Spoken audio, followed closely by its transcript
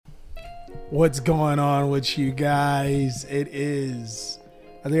What's going on with you guys? It is.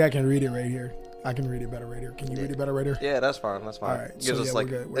 I think I can read it right here. I can read it better right here. Can you read it better right here? Yeah, that's fine. That's fine. All right. Gives us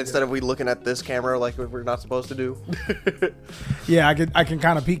like instead of we looking at this camera like we're not supposed to do. Yeah, I can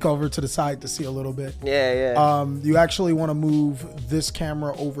kind of peek over to the side to see a little bit. Yeah. You actually want to move this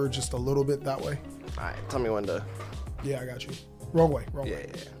camera over just a little bit that way. All right. Tell me when to. Yeah, I got you. Wrong way. Yeah.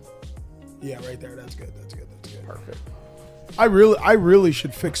 Yeah, right there. That's good. Perfect. I really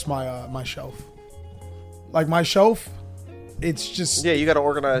should fix my my shelf. Like my shelf, it's just. Yeah, you got to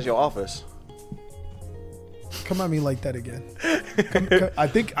organize your office. Come at me like that again. I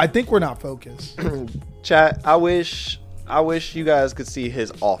think we're not focused. Chat. I wish you guys could see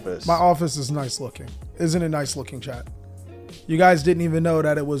his office. My office is nice looking. Isn't it nice looking, chat? You guys didn't even know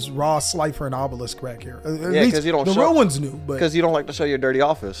that it was Ross, Slifer, and Obelisk back here. Yeah, because you don't. The real ones knew, but because you don't like to show your dirty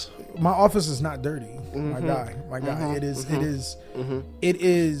office. My office is not dirty. Mm-hmm. My guy. It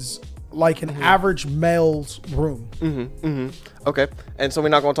is like an average male's room. Okay, and so we're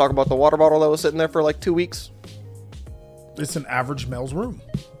not going to talk about the water bottle that was sitting there for like 2 weeks. It's an average male's room.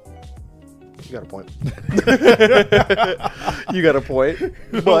 You got a point. You got a point.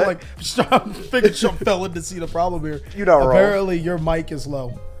 But like, I'm thinking some fell in to see the problem here. You know, apparently your mic is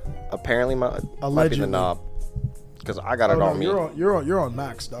low. Apparently might be the knob. Because I got it on me. You're on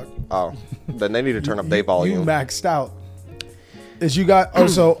max, Doug. Oh, then they need to turn up their volume. You maxed out. Is you got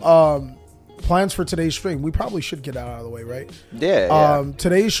also plans for today's stream? We probably should get out of the way, right? Yeah.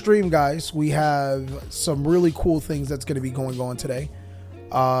 Today's stream, guys, we have some really cool things that's going to be going on today.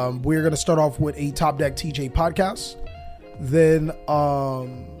 We're going to start off with a Top Deck TJ podcast. Then, oh,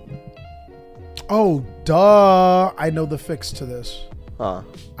 duh. I know the fix to this.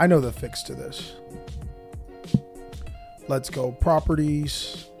 I know the fix to this. Let's go.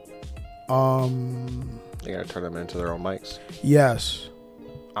 Properties. They got to turn them into their own mics. Yes.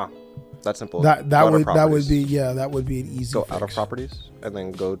 That's simple. That would be an easy go fix. out of properties and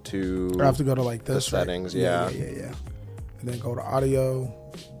then go to. I have to go to like this. The settings, right? yeah. And then go to audio.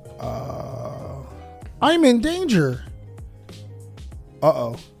 I'm in danger.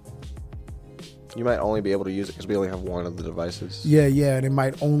 Uh-oh. You might only be able to use it because we only have one of the devices. Yeah, and it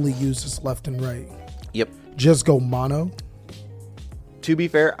might only use this left and right. Yep. Just go mono. To be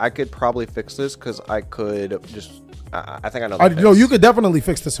fair, I could probably fix this because I could just. I think I know. No, you could definitely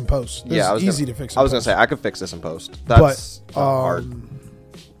fix this in post. This yeah, is easy to fix. I was gonna say I could fix this in post. That's hard.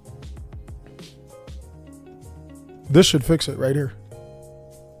 This should fix it right here.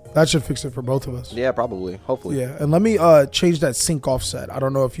 That should fix it for both of us. Yeah, probably. Hopefully. Yeah, and let me change that sync offset. I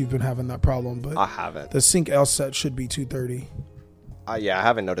don't know if you've been having that problem, but I haven't. The sync offset should be 230. Yeah, I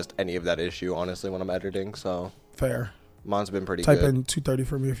haven't noticed any of that issue honestly when I'm editing. So fair. Mine's been pretty Type good. in 230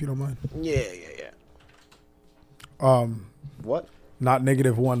 for me if you don't mind. Yeah. What? Not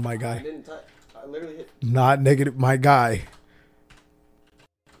 -1, my guy. I literally hit. Not negative, my guy.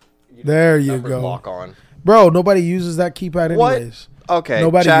 There you go. Lock on. Bro, nobody uses that keypad anyways. What? Okay.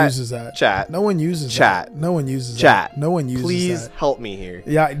 Nobody uses that. Chat. No one uses that. No one uses that. No one uses Please that. help me here.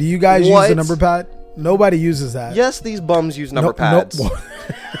 Yeah. Do you guys use the number pad? Nobody uses that. Yes, these bums use number pads.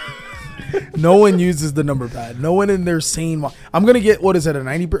 No one uses the number pad. No one in their sane. I'm gonna get, what is it, a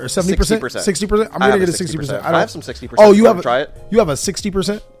 90% or 70%? 60%. I'm gonna get a 60%. I have some 60%. Oh, you have try it. You have a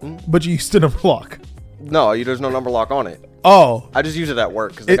 60%, but you used the number lock. No, there's no number lock on it. Oh, I just use it at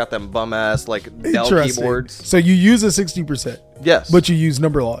work because they got them bum ass like Dell keyboards. So you use a 60%. Yes, but you use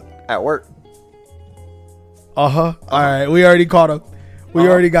number lock at work. All right, we already caught him. We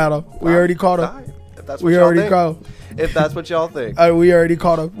already got him. We already caught him. If that's what y'all think. If that's what y'all think. We already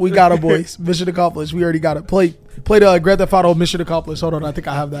caught him. We got him, boys. Mission accomplished. We already got it. Play the Grand Theft Auto mission accomplished. Hold on. I think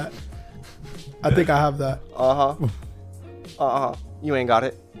I have that. You ain't got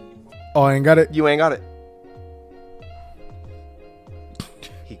it. Oh, I ain't got it? You ain't got it.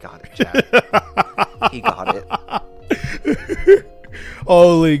 He got it, Chad. He got it.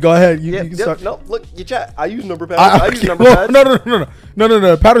 Holy, go ahead. You can start. No, look, you chat. I use number pads. I use number pads.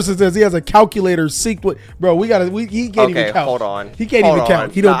 No. Patterson says he has a calculator synced with. Bro, he can't even count. Okay, hold on. He can't even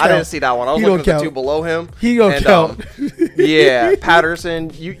count. He don't count. I didn't see that one. I was looking at the two below him. He don't count. Yeah,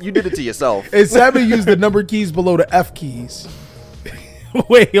 Patterson, you did it to yourself. And Sammy used the number keys below the F keys.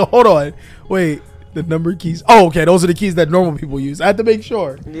 Wait, hold on. Wait. The number keys. Oh, okay. Those are the keys that normal people use. I had to make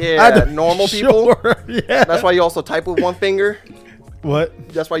sure. Yeah, normal people. Yeah. That's why you also type with one finger. What?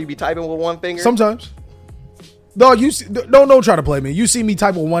 That's why you be typing with one finger? Sometimes. No, don't try to play me. You see me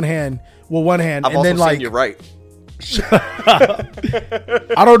type with one hand, I've and also then seen you right.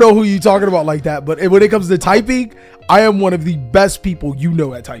 I don't know who you talking about like that, but when it comes to typing, I am one of the best people you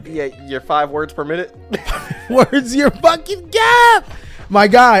know at typing. Yeah, you're 5 words per minute. Words, your fucking gap. My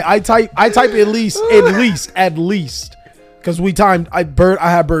guy, I type at least. Because I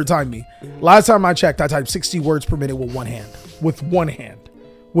had Bird time me. Last time I checked, I typed 60 words per minute with one hand. With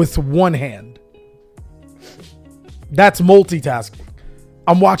one hand. That's multitasking.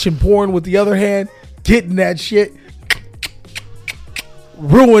 I'm watching porn with the other hand, getting that shit,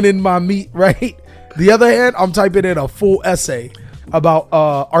 ruining my meat, right? The other hand, I'm typing in a full essay about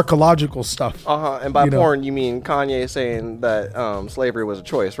archaeological stuff. And by porn, you mean Kanye saying that slavery was a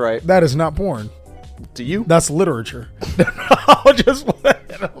choice, right? That is not porn. To you? That's literature. I'll just play.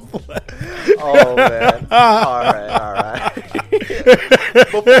 Oh, man. All right.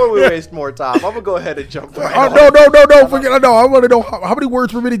 Before we waste more time, I'm going to go ahead and jump right on. No. Forget. No, I want to know how many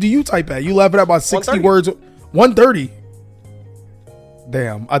words per minute do you type at? You laughing at about 60 words. 130.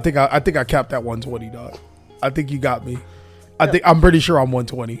 Damn. I think I capped at 120, dog. I think you got me. I'm pretty sure I'm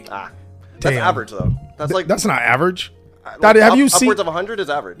 120. That's average, though. That's not average. Have you seen upwards of 100 is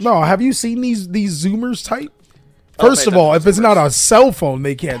average? No, have you seen these Zoomers type? First of all, if it's not a cell phone,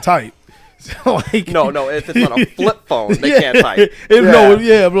 they can't type. Like, no, if it's on a flip phone, they can't type.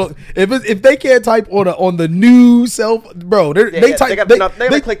 If they can't type on the new cell, bro, they type.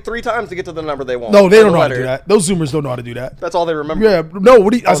 They click 3 times to get to the number they want. No, they don't know how to do that. Those Zoomers don't know how to do that. That's all they remember. Yeah, no.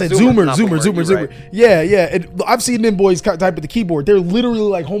 I said Zoomer. Right. Yeah. I've seen them boys type at the keyboard. They're literally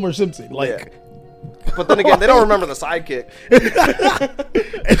like Homer Simpson, like. Yeah. But then again, they don't remember the sidekick.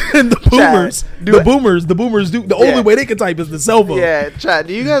 And the boomers do. The only way they can type is the cell phone. Yeah, chat.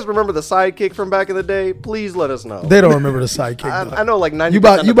 Do you guys remember the sidekick from back in the day? Please let us know. They don't remember the sidekick. I know like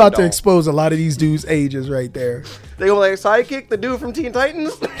 90%. You about to expose a lot of these dudes' ages right there. They go like sidekick, the dude from Teen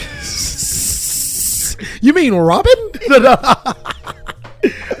Titans. You mean Robin?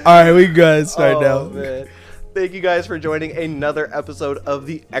 All right, we got start now. Man. Thank you guys for joining another episode of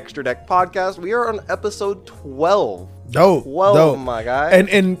the Extra Deck Podcast. We are on episode 12. Dope. My guy.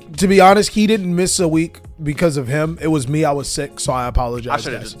 And to be honest, he didn't miss a week because of him. It was me. I was sick, so I apologize. I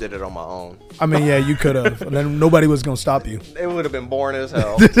should have just did it on my own. I mean, yeah, you could have. And then nobody was going to stop you. It would have been boring as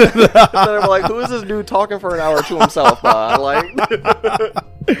hell. Then they were like, who is this dude talking for an hour to himself?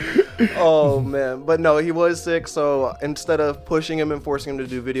 Oh, man. But no, he was sick, so instead of pushing him and forcing him to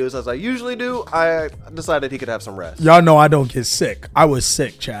do videos as I usually do, I decided he could have some rest. Y'all know I don't get sick. I was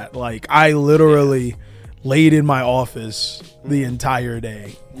sick, chat. Like, I literally laid in my office the entire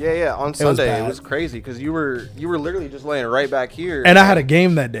day. Yeah. On Sunday, it was crazy because you were literally just laying right back here. And I had a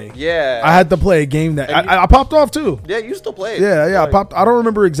game that day. Yeah. I had to play a game that I popped off too. Yeah, you still played. Yeah. Like, I popped. I don't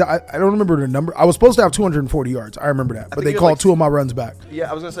remember I don't remember the number. I was supposed to have 240 yards. I remember that, but they called 2 of my runs back. Yeah,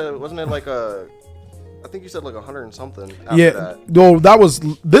 I was gonna say, wasn't it like I think you said like 100 and something. No, that was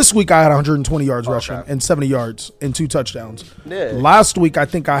this week. I had 120 yards rushing and 70 yards and 2 touchdowns. Yeah. Last week, I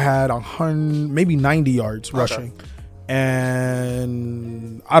think I had 100, maybe 90 yards rushing,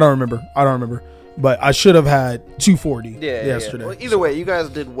 and I don't remember. But I should have had 240 yesterday. Well, either way, you guys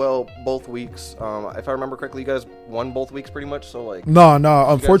did well both weeks. If I remember correctly, you guys won both weeks pretty much. So like, no.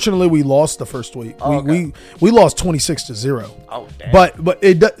 Unfortunately, we lost the first week. We lost 26-0. Oh, damn. But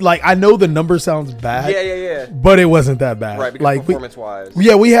it like I know the number sounds bad. Yeah. But it wasn't that bad. Right. Because like performance wise.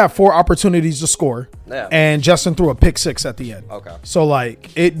 We had 4 opportunities to score. Yeah. And Justin threw a pick 6 at the end. Okay. So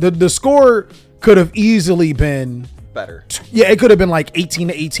like the score could have easily been better. Yeah, it could have been like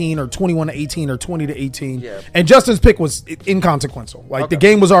 18-18 or 21-18 or 20-18. Yeah. And Justin's pick was inconsequential. Like the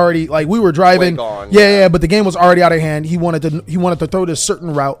game was already like we were driving. Gone, yeah, but the game was already out of hand. He wanted to throw this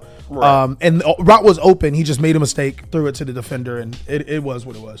certain route. Right. And the route was open. He just made a mistake, threw it to the defender, and it was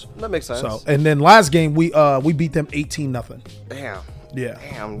what it was. That makes sense. So, and then last game we beat them 18-0. Damn. Yeah.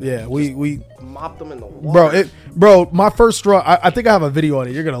 Damn. Yeah. We mopped them in the water. Bro, my first run. I think I have a video on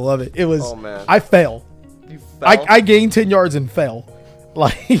it. You're gonna love it. It was. Oh man. I fell. I gained 10 yards and fell.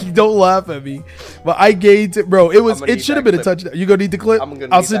 Like, don't laugh at me, but I gained it, bro. It should have been a touchdown. You gonna need the clip?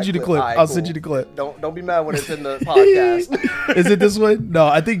 I'll send you the clip. I'll send you the clip. Don't be mad when it's in the podcast. Is it this one? No,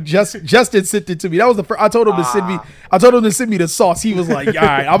 I think Justin sent it to me. That was the first. I told him to send me. I told him to send me the sauce. He was like, "All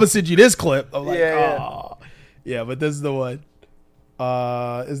right, I'm gonna send you this clip." I'm like, yeah, but this is the one.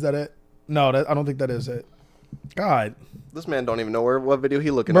 Is that it? No, I don't think that is it. God. This man don't even know what video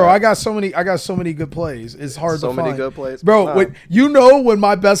he looking at. Bro, I got so many good plays. It's hard to find. So many good plays. Bro, when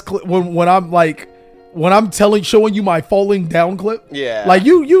my best clip, when I'm showing you my falling down clip. Yeah. Like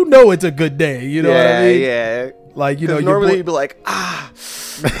you know it's a good day. You know what I mean? Yeah. Like, you know, normally you'd be like,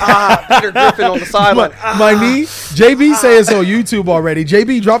 Peter Griffin on the sideline. My knee. JB saying so on YouTube already.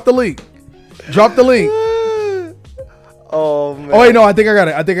 JB, drop the link. Oh man. Oh wait, no, I think I got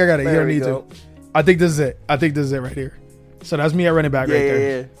it. You don't need to. I think this is it right here. So that's me at running back right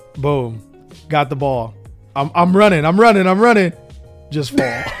there. Yeah. Boom. Got the ball. I'm running. just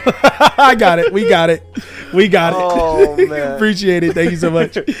fall. I got it. We got it. Oh, man. Appreciate it. Thank you so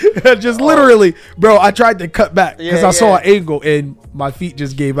much. Just literally, bro, I tried to cut back because I saw an angle and my feet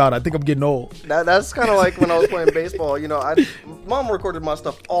just gave out. I think I'm getting old. That's kind of like when I was playing baseball. You know, Mom recorded my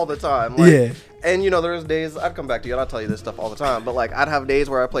stuff all the time. Like, and, you know, there was days, I'd come back to you and I'll tell you this stuff all the time, but, like, I'd have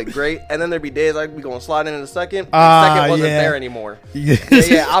days where I played great, and then there'd be days I'd be going sliding in a second, and second wasn't there anymore.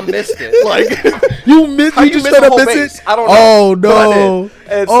 I missed it. Like, you missed it? You just straight up missed it? I don't know. Oh, no.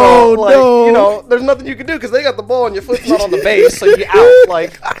 And so, no. You know, there's nothing you can do because they got the ball and your foot's not on the base, so you're out.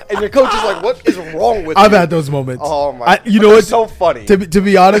 Like, and your coach is like, what is wrong with you? I've had those moments. Oh, my. You know what's so funny. To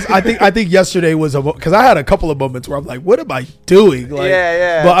be honest, I think yesterday was because I had a couple of moments where I'm like, what am I doing? Like,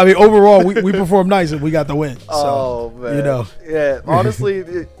 But, I mean, overall, we performed nice and we got the win. So, oh, man. You know. Yeah, honestly,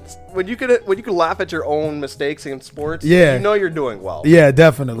 when you can laugh at your own mistakes in sports, you know you're doing well. Yeah,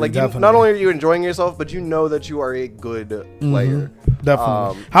 definitely. Like, definitely. not only are you enjoying yourself, but you know that you are a good player.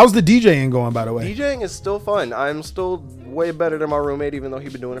 Definitely. How's the DJing going, by the way? DJing is still fun. I'm still way better than my roommate, even though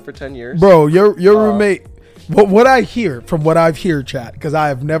he's been doing it for 10 years. Bro, your roommate, what I hear, from what I've heard, chat, because I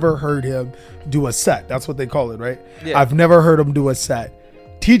have never heard him do a set. That's what they call it, right? Yeah. I've never heard him do a set.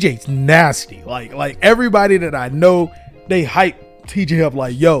 TJ's nasty. Like everybody that I know, they hype TJ up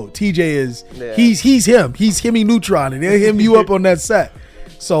like, yo, TJ is he's him. He's Hemi Neutron, and they'll him you up on that set.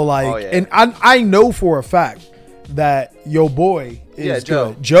 So like, and I know for a fact that your boy is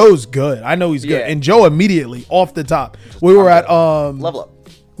Joe. good. Joe's good. I know he's good. And Joe immediately off the top. We were at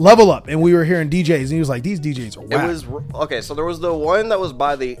Level Up, and we were hearing DJs, and he was like, these DJs are whack. It was okay. So there was the one that was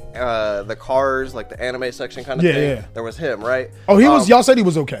by the cars, like the anime section kind of thing. Yeah. There was him, right? Oh, he was. Y'all said he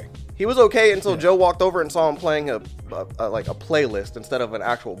was okay. He was okay until Joe walked over and saw him playing a playlist instead of an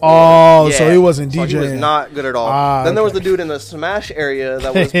actual board. Oh, so he wasn't DJing. So he was not good at all. Then there was the dude in the Smash area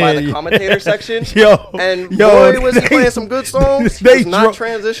that was by the commentator section. Boy, was he playing some good songs. He was not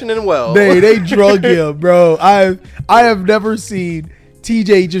transitioning well. They drug him, bro. I have never seen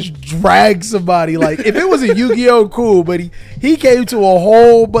TJ just drag somebody. Like, if it was a Yu-Gi-Oh, cool, but he came to a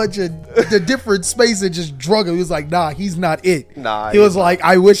whole bunch of the different space and just drug him. He was like, nah, he's not it. Nah, he was like,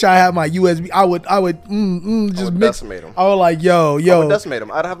 I wish I had my USB. I would just decimate him. I was like, yo, I would decimate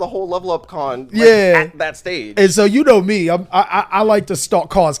him. I'd have the whole Level Up con at that stage. And so, you know me, I like to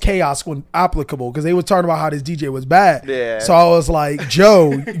cause chaos when applicable, because they were talking about how this DJ was bad. Yeah. So I was like,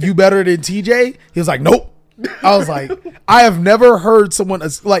 Joe, you better than TJ? He was like, nope. I was like, I have never heard someone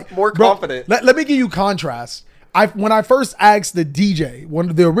like more confident. Let me give you contrast. When I first asked the DJ,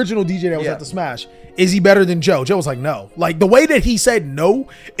 the original DJ that was at the Smash, is he better than Joe? Joe was like, no. Like, the way that he said no,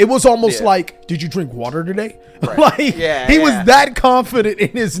 it was almost like, did you drink water today? Right. Like, he was that confident in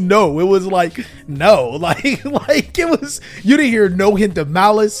his no. It was like, no. Like it was, you didn't hear no hint of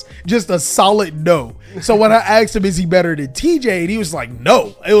malice, just a solid no. So when I asked him, is he better than TJ? And he was like,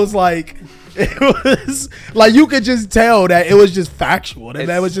 no. It was like, you could just tell that it was just factual.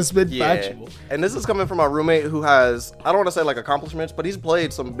 That was just been factual. And this is coming from my roommate who has, I don't want to say like accomplishments, but he's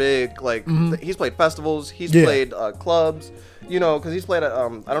played some big, he's played festivals, he's played clubs, you know, because he's played at, I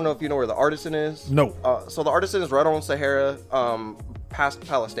don't know if you know where the Artisan is. No. So the Artisan is right on Sahara, past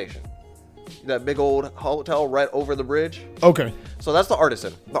Palace Station. That big old hotel right over the bridge. Okay. So that's the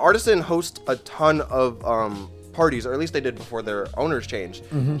Artisan. The Artisan hosts a ton of parties, or at least they did before their owners changed.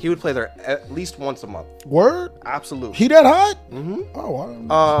 He would play there at least once a month. Word? Absolutely. He that hot?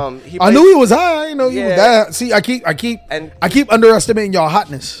 Oh, I knew he was high. I didn't know he was that. See, I keep underestimating y'all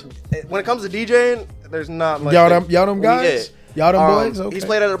hotness. When it comes to DJing, there's not much. Y'all them guys? Y'all them boys? Okay. He's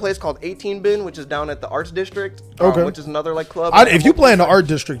played at a place called 18 Bin, which is down at the Arts District, which is another like club. If you play in the Art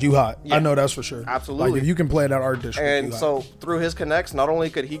District, you hot. Yeah. I know that's for sure. Absolutely. Like, if you can play in that Art District, and so through his connects, not only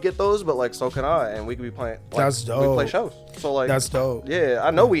could he get those, but like so can I, and we could be playing. Like, that's dope. We play shows. So like that's dope. Yeah,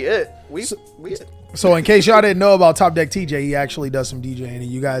 I know we it. We it. So in case y'all didn't know about Top Deck TJ, he actually does some DJing, and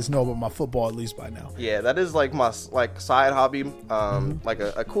you guys know about my football at least by now. Yeah, that is like my side hobby, like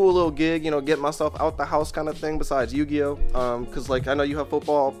a cool little gig, you know, get myself out the house kind of thing. Besides Yu-Gi-Oh, because like I know you have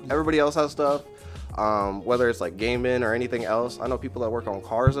football, everybody else has stuff. Whether it's like gaming or anything else. I know people that work on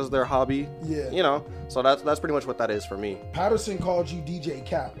cars as their hobby. Yeah. You know, so that's pretty much what that is for me. Patterson called you DJ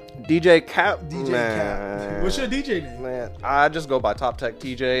Cap. DJ Cap? DJ Cap. What's your DJ name? Man, I just go by Top Tech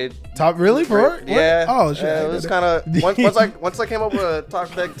TJ. Top, really? For it? Yeah. Oh, shit. It was kind of, once I came up with a Top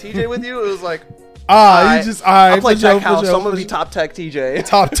Tech TJ with you, it was like, I play Tech House, so I'm gonna be Top Tech TJ.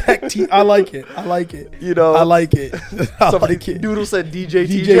 Top Tech T. I like it. You know, I like it. Like it. Doodle said DJ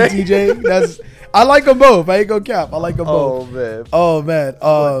TJ. That's. I like them both. I ain't gonna cap. I like them both. Oh man.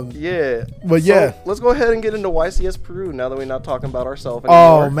 But yeah. So let's go ahead and get into YCS Peru now that we're not talking about ourselves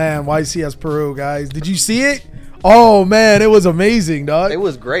anymore. Oh man, YCS Peru, guys. Did you see it? Oh man, it was amazing, dog. It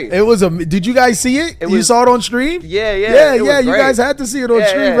was great. It was Did you guys see it? You saw it on stream? Yeah. You guys had to see it on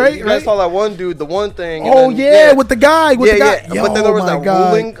stream, right? You guys saw that one dude, the one thing. Oh then, with the guy, Yo, but then there was that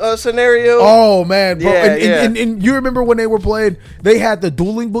ruling scenario. Oh man, bro. And you remember when they were playing? They had the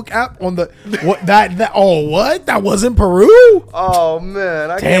dueling book app on the what? That wasn't Peru. Oh man,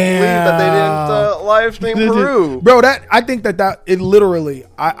 I can't believe that they didn't live stream Peru, bro. I think that it literally.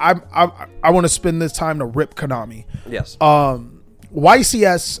 I want to spend this time to rip Konami. Yes.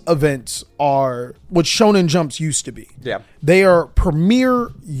 YCS events are what Shonen Jumps used to be. Yeah. They are premier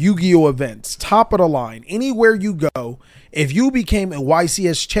Yu-Gi-Oh events, top of the line. Anywhere you go, if you became a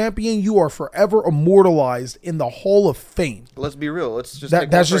YCS champion, you are forever immortalized in the Hall of Fame. Let's be real. Let's just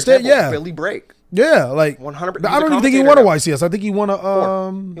that's just it. Yeah. Billy Break. Yeah, like 100%. I don't even think he won a YCS. I think he won a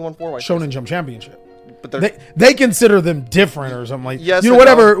he won 4 YCS. Shonen Jump championship. But they consider them different or something like yes,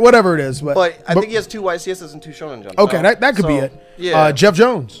 whatever it is. But I think he has 2 YCSs and 2 Shonen Jumps. Okay, that could be it. Yeah, Jeff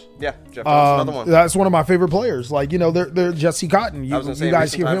Jones. Yeah, Jeff Jones, another one. That's one of my favorite players. Like they're Jesse Cotton. You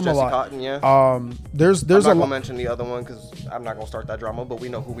guys hear him a lot. Cotton, yeah. There's I'm not a gonna mention the other one because I'm not gonna start that drama. But we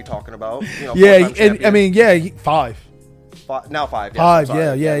know who we talking about. Yeah, and I mean, 5. Now 5. Yes,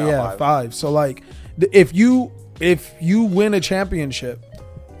 5. Yeah. 5. So like, if you win a championship,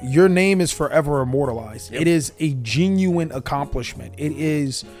 your name is forever immortalized. Yep. It is a genuine accomplishment. It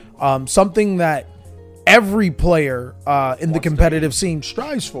is something that every player in the competitive scene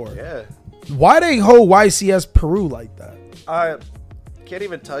strives for. Yeah. Why they hold YCS Peru like that? I can't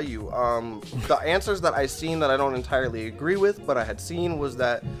even tell you. The answers that I seen that I don't entirely agree with, but I had seen was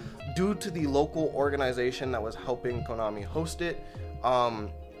that due to the local organization that was helping Konami host it,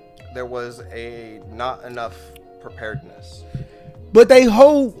 there was not enough preparedness. But they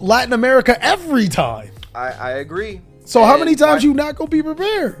hold Latin America every time. I agree. So how many times you not gonna be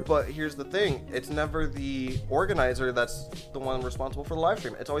prepared? But here's the thing: it's never the organizer that's the one responsible for the live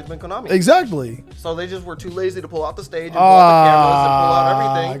stream. It's always been Konami. Exactly. So they just were too lazy to pull out the stage and pull out the cameras and pull out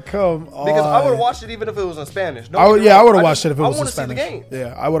everything. Come on. Because I would have watched it even if it was in Spanish. I would have watched it if it was in Spanish. I want to see the game.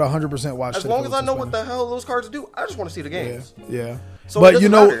 Yeah, I would 100% watch it. As long as I know what the hell those cards do, I just want to see the games. Yeah. So but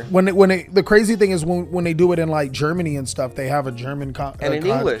the crazy thing is when they do it in like Germany and stuff, they have a German and in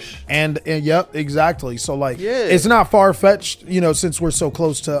English and yep, exactly. So like it's not far fetched, since we're so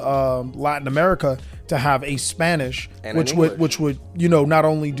close to Latin America, to have a Spanish, and which would not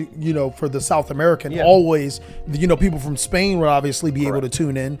only do for the South American, always people from Spain would obviously be able to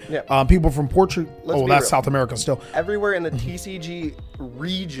tune in. Yeah. People from Portugal, that's real. South America still. Everywhere in the TCG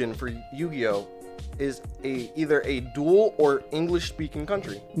region for Yu-Gi-Oh is either a dual or English-speaking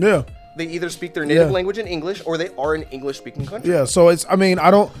country. Yeah. They either speak their native language in English or they are an English-speaking country. Yeah, so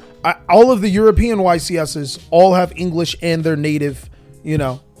all of the European YCSs all have English and their native,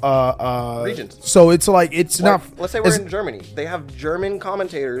 regions. So it's like, not... Let's say we're in Germany. They have German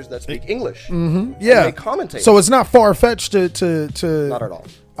commentators that speak English. Mm-hmm, yeah. And they commentate. So it's not far-fetched to... Not at all.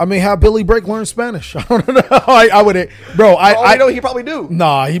 I mean, how Billy Break learned Spanish? I don't know. I would, bro. I know he probably do.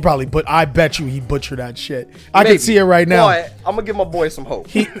 Nah, he probably. But I bet you he butchered that shit. I can see it right now. But I'm gonna give my boy some hope.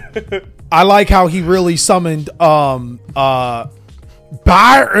 I like how he really summoned Byron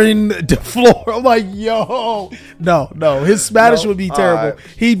DeFleur. I'm like, yo, no, his Spanish would be terrible.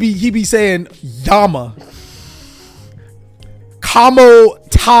 He'd be saying Yama, Como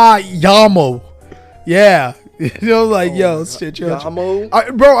ta Yamo, yeah. Shit,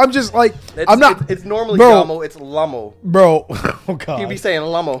 bro. I'm just like, I'm not. It's normally Yamo. It's Lamo, bro. Oh god, he'd be saying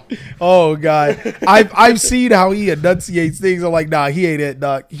Lamo. Oh god, I've seen how he enunciates things. I'm like, nah, he ain't it,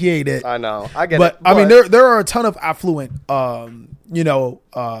 dog. He ain't it. I know, I get it. But I mean, there are a ton of affluent,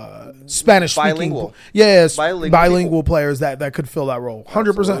 Spanish bilingual, bilingual players that could fill that role.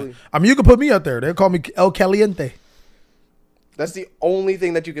 100%. I mean, you could put me up there. They call me El Caliente. That's the only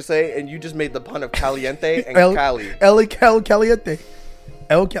thing that you can say, and you just made the pun of caliente and Cali. El Caliente.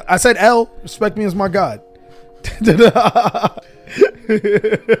 I said El. Respect me as my God.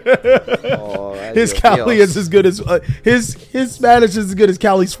 His Cali is as good as his Spanish is as good as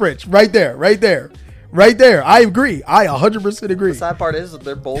Cali's French. Right there. I agree. I 100% agree. The sad part is that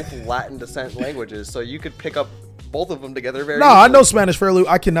they're both Latin descent languages, so you could pick up both of them together very easily. I know Spanish fairly.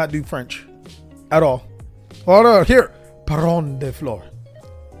 I cannot do French at all. Hold on, here. Baron de Flor.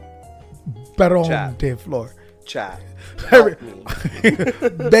 de Flor. Chat.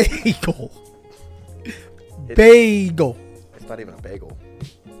 Bagel. Bagel. It's not even a bagel.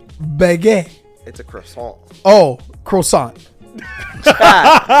 Baguette. It's a croissant. Oh, croissant.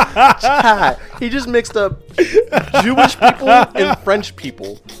 Chat. He just mixed up Jewish people and French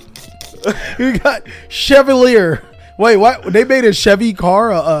people. You got Chevalier. Wait, what? They made a Chevy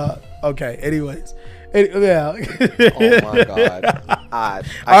car? Okay, anyways. Yeah. Oh my god.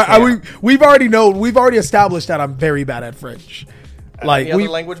 We've already established that I'm very bad at French. Like any other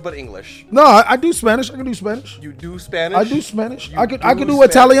language but English. No, I do Spanish. I can do Spanish. You do Spanish? I do Spanish. I could do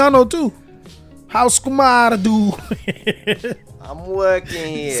Italiano too. How's Kumara do? I'm working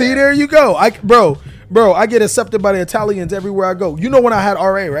here. See, there you go. Bro, I get accepted by the Italians everywhere I go. You know when I had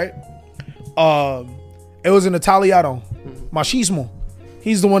RA, right? It was an Italiano, machismo.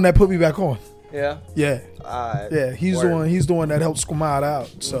 He's the one that put me back on. Yeah. Yeah. Yeah. He's the one. He's the one that helped Squamad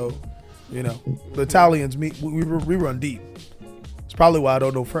out. So, you know, the Italians, we run deep. It's probably why I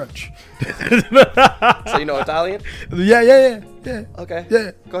don't know French. So you know Italian? Yeah. Okay.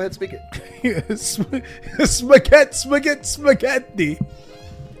 Yeah. Go ahead, speak it. Spaghetti.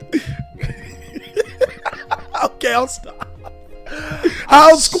 Okay, I'll stop.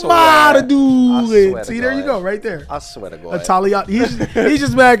 How's Squamad do it? See, there you go, right there. I swear to God. Italian. He's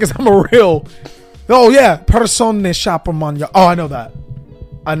just mad because I'm a real. Oh yeah, persone shopamania. Oh, I know that.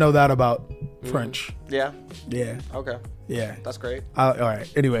 I know that about French. Yeah. Yeah. Okay. Yeah. That's great. All right.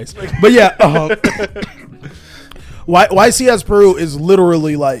 Anyways, but yeah, YCS Peru is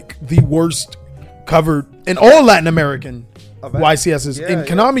literally like the worst covered in all Latin American YCSs. Yeah, and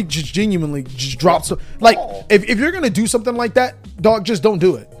Konami just genuinely just drops. Like, if you're gonna do something like that, dog, just don't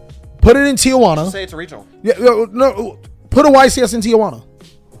do it. Put it in Tijuana. Just say it's a regional. Yeah. No. Put a YCS in Tijuana.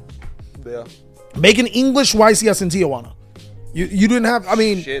 Yeah. Make an English YCS in Tijuana. You didn't have. I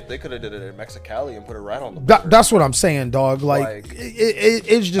mean, shit. They could have did it in Mexicali and put it right on the. That's what I'm saying, dog. Like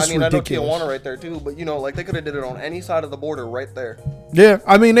it's just. I mean, ridiculous. I know Tijuana right there too, but you know, like they could have did it on any side of the border right there. Yeah,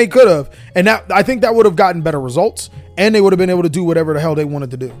 I mean they could have, and I think that would have gotten better results, and they would have been able to do whatever the hell they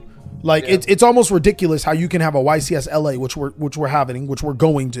wanted to do. Like it's almost ridiculous how you can have a YCS LA, which we're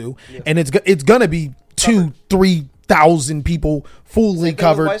going to, and it's gonna be 2,000-3,000 people fully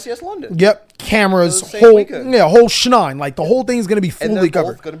covered. YCS London. Yep. Cameras, whole shenine. Like the whole thing's gonna be fully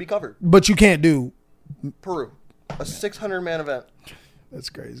covered. Both gonna be covered. But you can't do Peru, a 600-man event.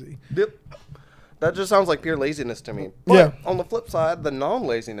 That's crazy. Yep. That just sounds like pure laziness to me. But on the flip side, the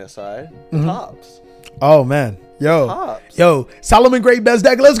non-laziness side, tops. Oh man, yo, Solomon Great best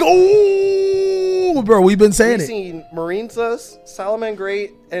deck. Let's go, bro. We've been saying We've seen Marinesus, Solomon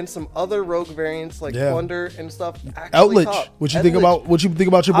Great, and some other rogue variants like Plunder and stuff. Actually, Outlich. What you think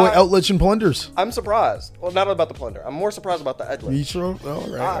about your boy Outlich and Plunders? I'm surprised. Well, not about the Plunder. I'm more surprised about the Edlich. You sure?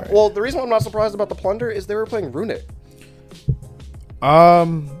 Oh, right. Well, the reason why I'm not surprised about the Plunder is they were playing Runic.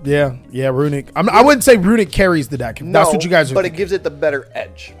 Runic. I wouldn't say Runic carries the deck. That's what you guys are. But it gives it the better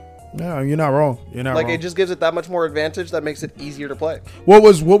edge. No, you're not wrong. It just gives it that much more advantage that makes it easier to play. What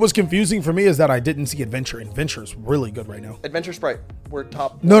was confusing for me is that I didn't see Adventure. Adventure's really good right now. Adventure Sprite, we're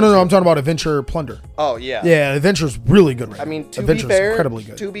top. No. I'm talking about Adventure Plunder. Oh yeah. Yeah, Adventure's really good right now. I mean, Adventure's incredibly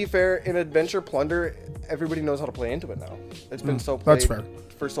good. To be fair, in Adventure Plunder, everybody knows how to play into it now. It's been so played that's fair.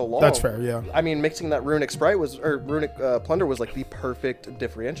 For so long. That's fair. Yeah. I mean, mixing that Runic Sprite Runic Plunder was like the perfect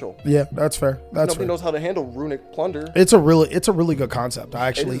differential. Yeah, that's fair. Nobody knows how to handle Runic Plunder. It's a really good concept. I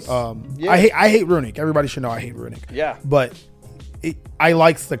actually I hate Runic. Everybody should know I hate Runic. Yeah. But I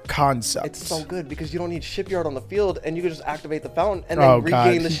like the concept. It's so good because you don't need Shipyard on the field and you can just activate the fountain and then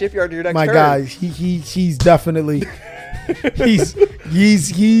regain the Shipyard to your next turn. My guy, he's definitely he's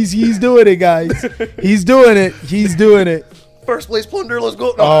doing it, guys. He's doing it. First place Plunder, let's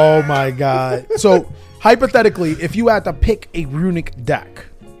go. Oh my god. So hypothetically, if you had to pick a Runic deck,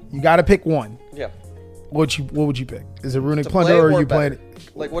 you got to pick one. Yeah. What would you pick? Is it Runic Plunder or are you playing it?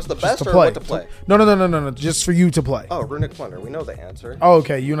 Like what's the best or what to play? No. Just for you to play. Oh, Runic Plunder. We know the answer. Oh,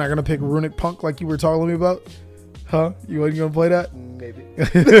 okay. You're not gonna pick Runic Punk like you were telling me about? Huh? You ain't gonna play that? Maybe.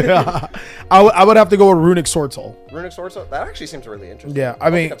 I would have to go with Runic Sword Soul. Runic Sword Soul? That actually seems really interesting. Yeah, I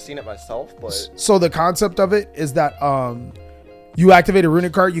mean, I've seen it myself, but so the concept of it is that you activate a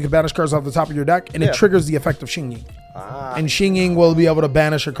Runic card, you can banish cards off the top of your deck, and it triggers the effect of Xing. And Xing will be able to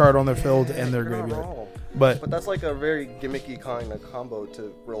banish a card on their field and their graveyard. But that's like a very gimmicky kind of combo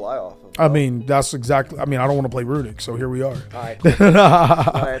to rely off of. I mean, that's exactly. I mean, I don't want to play Runic, so here we are. All right, cool. All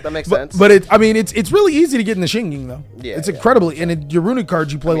right, that makes sense. But it's really easy to get in the Xing though. Yeah, it's incredibly. And your Runic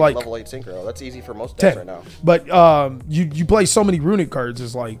cards, you play like level 8 Synchro. That's easy for most decks right now. But you play so many Runic cards,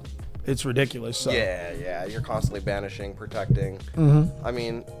 is like it's ridiculous. So. Yeah, you're constantly banishing, protecting. I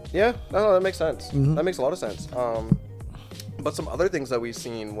mean, no, that makes sense. That makes a lot of sense. But some other things that we've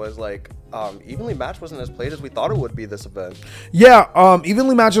seen was like Evenly Matched wasn't as played as we thought it would be this event. Yeah,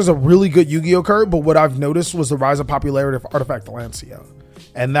 Evenly Matched is a really good Yu-Gi-Oh card, but what I've noticed was the rise of popularity of Artifact Lancia.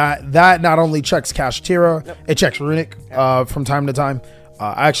 And that not only checks Kashtira, it checks Runic from time to time.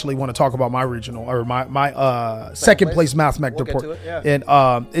 I actually want to talk about my regional or my second place math mech report, and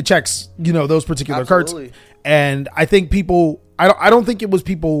it checks those particular cards. And I think I don't think it was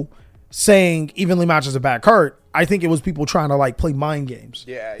people saying evenly match is a bad card. I think it was people trying to like play mind games,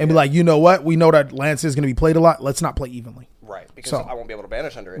 and be like, you know what, we know that Lance is going to be played a lot. Let's not play evenly, right? Because I won't be able to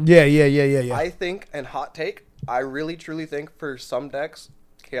banish under it. Yeah. I think, and hot take, I really truly think for some decks,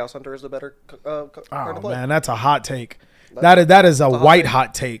 Chaos Hunter is a better card to play. Man, that's a hot take. That is a white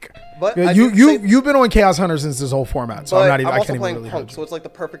hot take. But you've been on Chaos Hunter since this whole format, so I'm also playing Punk, so it's like the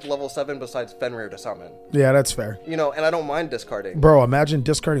perfect level 7 besides Fenrir to summon. Yeah, that's fair. And I don't mind discarding. Bro, imagine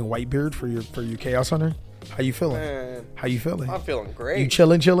discarding Whitebeard for your Chaos Hunter. How you feeling? Man, How you feeling? I'm feeling great. You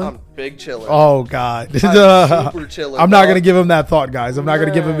chilling? I'm big chilling. Oh God, I'm super chilling. I'm not gonna give him that thought, guys. I'm not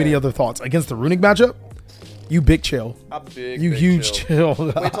gonna give him any other thoughts against the Runic matchup. You big chill. I'm big. You big huge chill.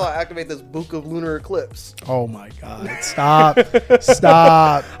 Wait till I activate this Book of Lunar Eclipse. Oh my God! Stop!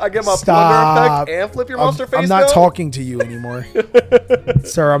 Stop! I get my Plunder effect and flip your monster face. I'm not talking to you anymore,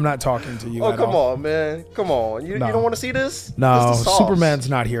 sir. I'm not talking to you. Oh come on, man! Come on! You don't want to see this? No, this Superman's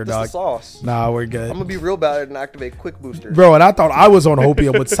not here, this dog. The sauce. Nah, we're good. I'm gonna be real bad and activate Quick Booster, bro. And I thought I was on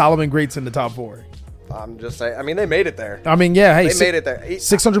Hopium with Solomon Greats in the top 4. I'm just saying. I mean, they made it there. I mean, yeah. Hey, they made it there.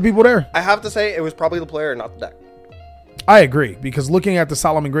 600 people there. I have to say, it was probably the player, not the deck. I agree, because looking at the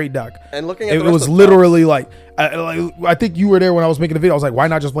Solomon Great deck, and looking at it was literally like I think you were there when I was making the video. I was like, why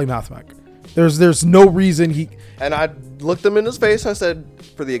not just play Mathmech? There's no reason he. And I looked him in his face and I said,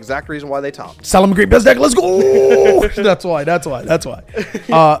 for the exact reason why they topped. Solomon Great best deck. Let's go. That's why.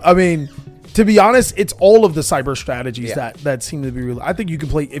 I mean, to be honest, it's all of the cyber strategies that seem to be real. I think you can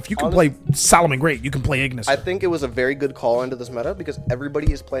play, if you can play Solomon Great, you can play Ignis. I think it was a very good call into this meta because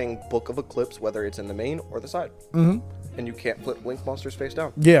everybody is playing Book of Eclipse, whether it's in the main or the side. Mm-hmm. And you can't flip Link monsters face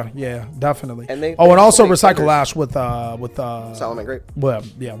down. Yeah, definitely. And they also Recycle Ash with Solomon Great. Well,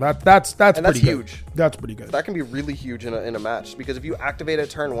 yeah, that's pretty huge. Good. That's pretty good. That can be really huge in a match because if you activate it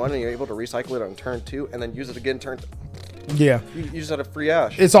turn 1 and you're able to recycle it on turn 2 and then use it again turn. Yeah, you just had a free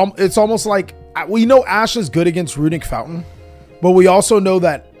Ash. It's almost like we know Ash is good against Runic Fountain, but we also know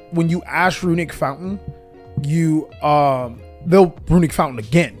that when you Ash Runic Fountain, you they'll Runic Fountain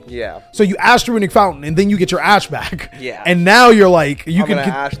again. Yeah. So you Ash the Runic Fountain and then you get your Ash back. Yeah. And now you're like I'm gonna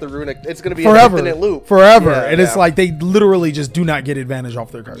Ash the Runic. It's gonna be forever, an infinite loop forever, and it's like they literally just do not get advantage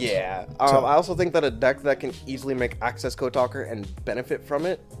off their cards. Yeah. I also think that a deck that can easily make Access Code Talker and benefit from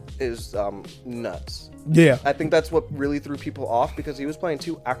it is nuts. Yeah. I think that's what really threw people off because he was playing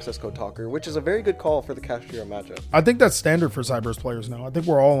 2 Access Code Talker, which is a very good call for the Cashier matchup. I think that's standard for Cybers players now. I think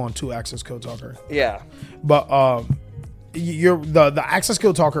we're all on 2 Access Code Talker. Yeah. But the Access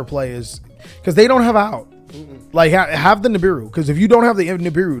Code Talker play is because they don't have out. Like have the Nibiru, because if you don't have the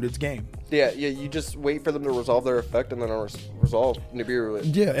Nibiru, it's game. Yeah. You just wait for them to resolve their effect and then resolve Nibiru it.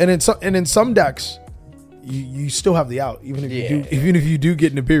 Yeah, and in some decks, you still have the out, even if you do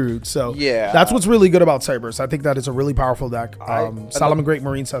get Nibiru. So yeah, that's what's really good about Cybers. I think that it's a really powerful deck. Solomon Great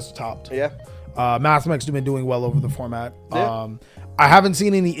Marines has topped. Yeah. Mathmex have been doing well over the format. Yeah. I haven't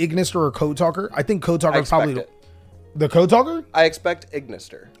seen any Ignister or Code Talker. I think Code Talker probably the Code Talker. I expect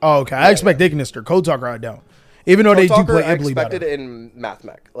Ignister. Oh, okay. I expect Ignister. Code Talker, I don't. Even though they do play Ibly better. I expected it in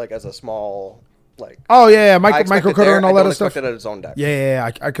Mathmech, like as a small, like. Oh yeah, microcoder and all that stuff. I expected it at its own deck. Yeah,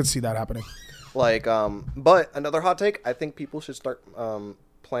 I could see that happening. Like, but another hot take, I think people should start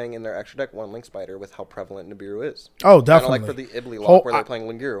playing in their extra deck 1 Link Spider with how prevalent Nibiru is. Oh, definitely. Kind of like for the Ibly lock where they're playing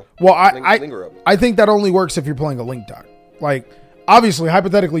Lingiru. Well, I think that only works if you're playing a Link deck. Like, obviously,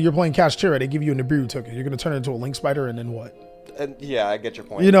 hypothetically, you're playing Kashtira, they give you a Nibiru token. You're going to turn it into a Link Spider and then what? And yeah, I get your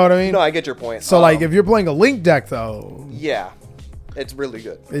point. You know what I mean? No, I get your point. So, like, if you're playing a Link deck, though... Yeah. It's really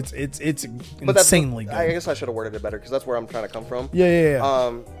good. It's insanely good. I guess I should have worded it better because that's where I'm trying to come from.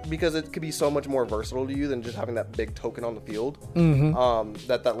 Yeah. Because it could be so much more versatile to you than just having that big token on the field. Mm-hmm.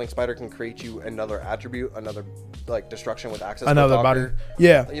 That Link Spider can create you another attribute, another like destruction with access. Another body.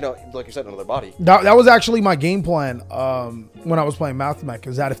 Yeah. You know, like you said, another body. That was actually my game plan when I was playing Mathmech,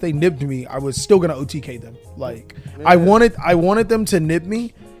 is that if they nibbed me, I was still gonna OTK them. Like I wanted them to nib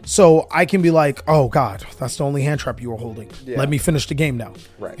me. So I can be like, oh God, that's the only hand trap you were holding. Yeah. Let me finish the game now.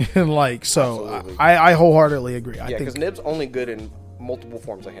 Right. And like, so I wholeheartedly agree. Yeah, because Nib's only good in multiple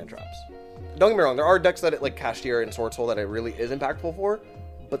forms of hand traps. Don't get me wrong, there are decks that like Kashtira and Sword Soul that it really is impactful for.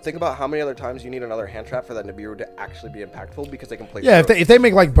 But think about how many other times you need another hand trap for that Nibiru to actually be impactful because they can play. Yeah, if they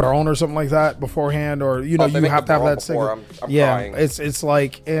make like Braun or something like that beforehand, or you have to have that signal. I'm crying. It's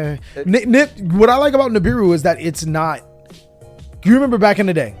like what I like about Nibiru is that it's not. Do you remember back in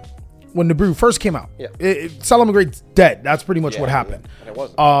the day when Nibiru first came out? Yeah. Solomon Great's dead. That's pretty much what happened. Yeah. And it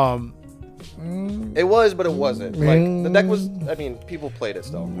wasn't. It was, but it wasn't. Like the deck was. I mean, people played it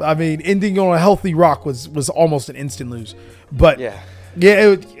still. I mean, ending on a healthy rock was almost an instant lose. But Yeah.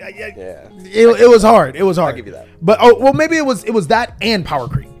 It was hard. It was hard. I'll give you that. But maybe it was that and power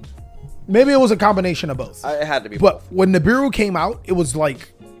creep. Maybe it was a combination of both. It had to be. But both. when Nibiru came out, it was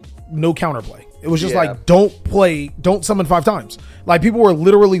like no counterplay. It was just Yeah. like don't summon 5 times. Like people were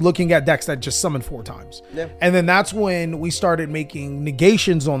literally looking at decks that just summoned 4 times. Yeah. And then that's when we started making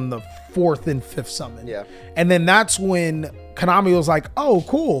negations on the 4th and 5th summon. Yeah. And then that's when Konami was like, "Oh,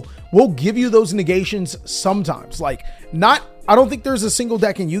 cool. We'll give you those negations sometimes." Like I don't think there's a single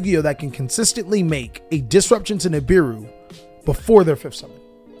deck in Yu-Gi-Oh that can consistently make a disruption to Nibiru before their 5th summon.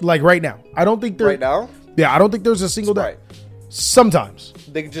 Like right now. I don't think Right now? Yeah, I don't think there's a single deck. Right. Sometimes.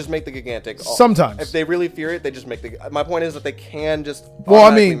 They just make the gigantic. Sometimes. If they really fear it, they just make the. My point is that they can just. Well, I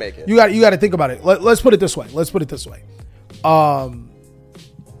automatically mean, make it. you got to think about it. Let's put it this way.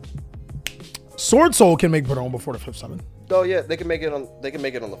 Sword Soul can make Baron before the 5th summon. Oh yeah, they can make it on. They can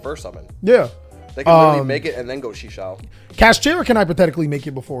make it on the 1st summon. Yeah. They can literally make it and then go Shishao. Castera can hypothetically make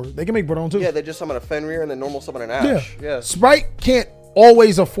it before. They can make Baron too. Yeah, they just summon a Fenrir and then normal summon an Ash. Yeah. Sprite can't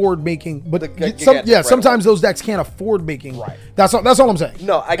always afford making, but sometimes those decks can't afford making. Right. That's all I'm saying.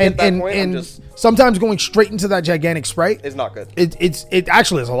 No, I get that point. I'm just sometimes going straight into that gigantic Sprite is not good. It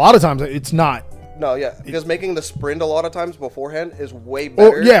actually is a lot of times it's not. No, yeah, because making the sprint a lot of times beforehand is way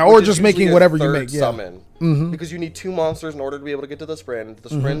better. Or just making whatever you make. Yeah. Summon. Because you need 2 monsters in order to be able to get to the sprint. The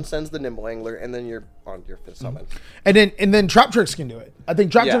sprint sends the Nimble Angler, and then you're on your 5th summon. And then Trap Tricks can do it. I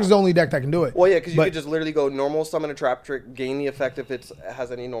think Trap Tricks is the only deck that can do it. Well, yeah, because you could just literally go normal summon a Trap Trick, gain the effect if it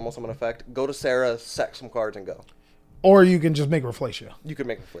has any normal summon effect, go to Sarah, sack some cards, and go. Or you can just make Reflatia. You could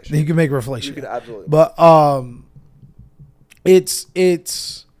make Reflatia. You can make Reflatia. You could absolutely. But it's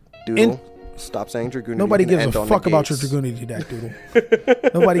Doodle. Stop saying Dragoonity. Nobody gives a fuck about your Dragoonity deck, Doodle.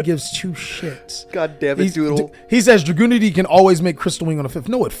 Nobody gives 2 shits. God damn it, Doodle. He says Dragoonity can always make Crystal Wing on the 5th.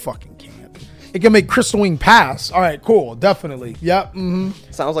 No, it fucking can't. It can make Crystal Wing pass. All right, cool. Definitely. Yep.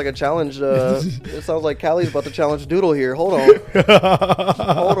 Sounds like a challenge. It sounds like Callie's about to challenge Doodle here. Hold on.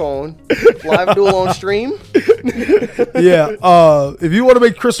 Hold on. Live duel on stream? Yeah. If you want to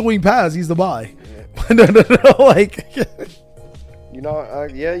make Crystal Wing pass, he's the buy. No. Like... You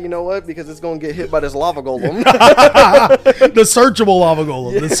know what? Because it's going to get hit by this lava golem. The searchable lava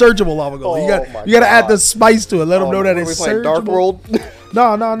golem. The searchable lava golem. You got to add the spice to it. Let them know that it's searchable. Dark World? No.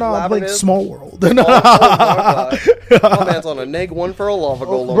 I'm playing Small World. My man's on a -1 for a lava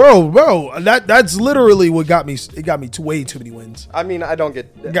golem. Bro, that's literally what got me. It got me to way too many wins. I mean, I don't get.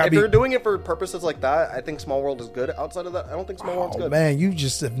 If they're doing it for purposes like that, I think Small World is good. Outside of that, I don't think Small World's good. Man, you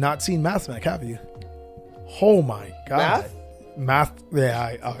just have not seen Mathmech, have you? Oh my god. Math,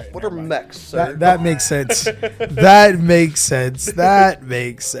 yeah. All right, what are mechs, sir? That makes sense. That makes sense.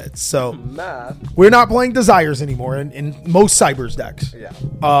 So math. We're not playing Desires anymore in most Cybers decks. Yeah.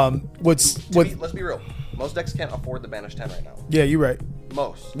 Let's be real. Most decks can't afford the banish 10 right now. Yeah, you're right.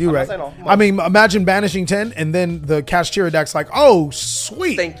 Most. You're right. I mean, imagine banishing 10 and then the Castera deck's like, oh,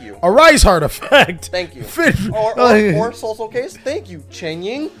 sweet. Thank you. A Rise Heart effect. Thank you. Or Soul Case. Thank you, Chen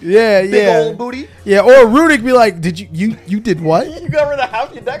Ying. Yeah, Big old booty. Yeah, or Runic be like, did you did what? You got rid of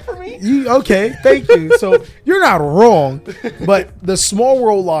half your deck for me? Okay, thank you. So you're not wrong, but the Small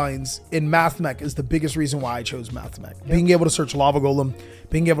World lines in Mathmech is the biggest reason why I chose Mathmech. Yep. Being able to search Lava Golem,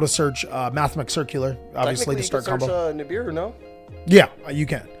 being able to search Mathmech Circular, obviously to start combo. Nibiru, no? Yeah, you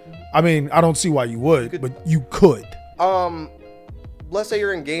can. I mean, I don't see why you would, but you could. Let's say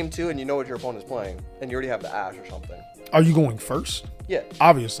you're in game 2 and you know what your opponent's playing, and you already have the Ash or something. Are you going first? Yeah.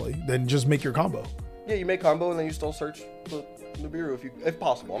 Obviously. Then just make your combo. Yeah, you make combo and then you still search the Nibiru if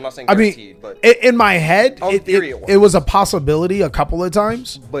possible. I'm not saying guaranteed, but in my head, it was a possibility a couple of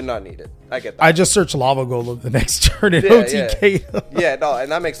times, but not needed. I get that. I just searched Lava Golem the next turn in OTK. Yeah, no,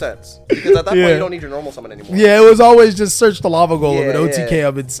 and that makes sense because at that point you don't need your normal summon anymore. Yeah, it was always just search the Lava Golem and OTK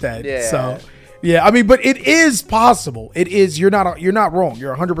up instead. Yeah. So, yeah, I mean, but it is possible. It is. You're not wrong.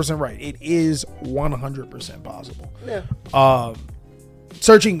 You're 100% right. It is 100% possible. Yeah.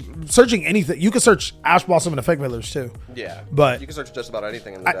 Searching anything. You can search Ash Blossom and Effect Millers too. Yeah. But you can search just about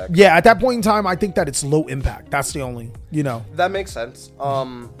anything in the deck. Yeah, at that point in time, I think that it's low impact. That's the only, That makes sense.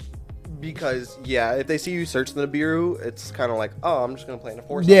 Because if they see you search the Nibiru, it's kind of like, oh, I'm just gonna play in a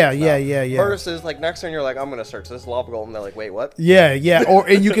 4. Yeah. Versus like next turn, you're like, I'm gonna search this Lava Golem, and they're like, wait, what? Yeah.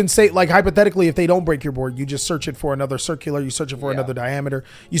 And you can say, like, hypothetically, if they don't break your board, you just search it for another circular, you search it for another diameter,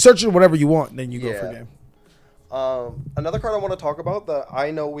 you search it whatever you want, and then you go for game. Another card I want to talk about that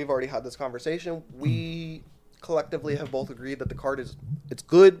I know we've already had this conversation. We collectively have both agreed that the card it's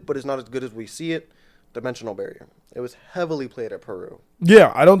good, but it's not as good as we see it. Dimensional Barrier. It was heavily played at Peru.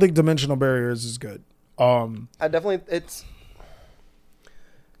 Yeah, I don't think Dimensional Barrier is as good.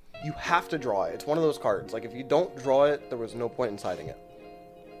 You have to draw it. It's one of those cards. Like, if you don't draw it, there was no point in siding it.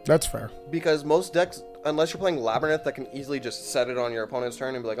 That's fair. Because most decks, unless you're playing Labyrinth, that can easily just set it on your opponent's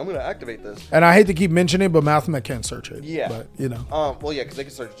turn and be like, I'm going to activate this. And I hate to keep mentioning it, but Mathemec can't search it. Yeah. But, you know. Well, yeah, because they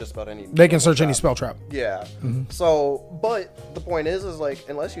can search just about any... They can search any spell trap. Yeah. Mm-hmm. So, but the point is like,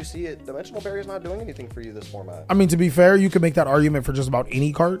 unless you see it, Dimensional Barrier is not doing anything for you this format. I mean, to be fair, you can make that argument for just about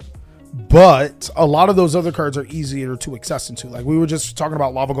any card. But a lot of those other cards are easier to access into. Like, we were just talking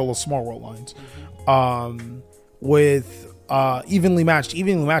about Lava Golem Small World lines. With Evenly Matched.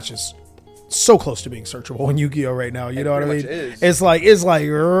 Evenly Matched is so close to being searchable in Yu-Gi-Oh! Right now. You know what I mean? It's like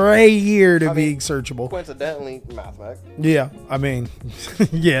right here to being searchable. Coincidentally, Mathemec. Yeah, I mean,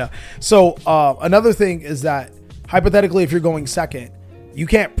 yeah. So another thing is that hypothetically, if you're going second, you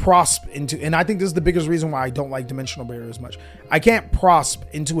can't prosp into, and I think this is the biggest reason why I don't like Dimensional Barrier as much. I can't prosp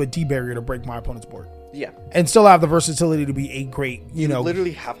into a D barrier to break my opponent's board. Yeah. And still have the versatility to be a great, you know.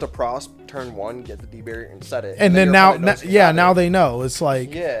 literally have to prosp turn one, get the D barrier, and set it. And then now they know. It's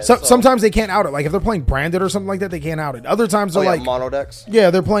like, sometimes they can't out it. Like if they're playing Branded or something like that, they can't out it. Other times they're like mono decks. Yeah,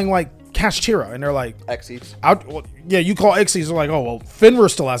 they're playing like Kashtira, and they're like Xyz. You call Xyz, they're like, oh well, Fenrir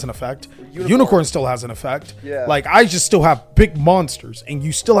still has an effect. Unicorn still has an effect. Yeah. Like I just still have big monsters, and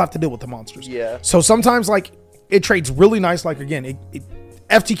you still have to deal with the monsters. Yeah. So sometimes like it trades really nice. Like again,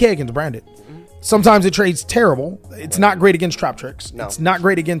 FTK against Branded. Sometimes it trades terrible. It's not great against Trap Tricks. No. It's not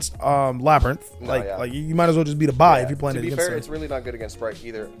great against Labyrinth. Like you might as well just be the buy if you're playing it against. To be fair, it's really not good against Sprite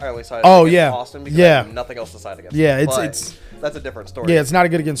either. I only side against Austin because I have nothing else to side against. Yeah, it's that's a different story. Yeah, it's not a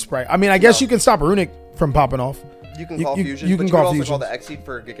good against Sprite. I mean, I guess you can stop Runic from popping off. You can call Fusion. You can also call the Xyz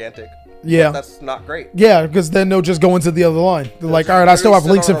for Gigantic. Yeah, but that's not great. Yeah, because then they'll just go into the other line. They're like, all right, I still have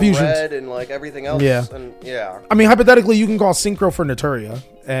Links and Fusions. Red and like everything else. Yeah, and yeah. I mean, hypothetically, you can call Synchro for Naturia,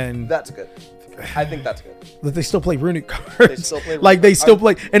 and that's good. I think that's good. But they still play Runic cards. They still play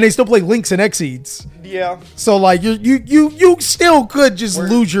they still play Links and Xyz. Yeah. So like you still could just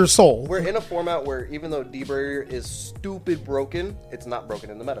lose your soul. We're in a format where even though D barrier is stupid broken, it's not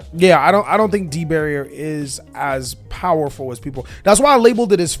broken in the meta. Yeah, I don't think D barrier is as powerful as people. That's why I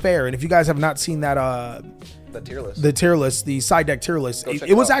labeled it as fair. And if you guys have not seen that the tier list, the side deck tier list,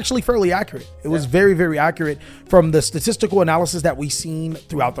 it was actually fairly accurate. It was very, very accurate from the statistical analysis that we've seen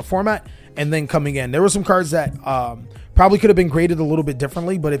throughout the format. And then coming in, there were some cards that probably could have been graded a little bit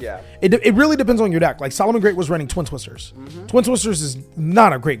differently, but it really depends on your deck. Like Solomon Great was running Twin Twisters. Mm-hmm. Twin Twisters is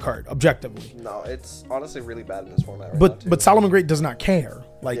not a great card objectively. No, it's honestly really bad in this format. But Solomon Great does not care.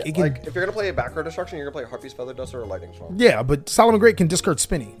 Like it can, if you're gonna play a back row destruction, you're gonna play Harpy's Feather Duster or Lightning Storm. Yeah, but Solomon Great can discard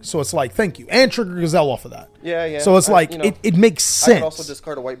Spinny, so it's like thank you, and trigger Gazelle off of that. Yeah. So it's it makes sense. I can also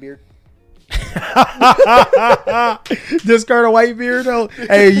discard a Whitebeard. Discard a Whitebeard. Oh,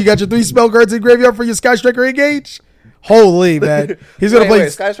 hey, you got your 3 spell cards in graveyard for your Sky Striker Engage? Holy man, he's gonna play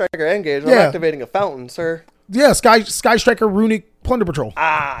Sky Striker Engage. I'm activating a fountain, sir. Yeah, Sky Striker Runic Plunder Patrol.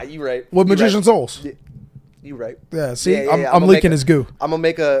 Ah, you right. With Magician Souls. You right. Yeah, see, I'm leaking his goo. I'm gonna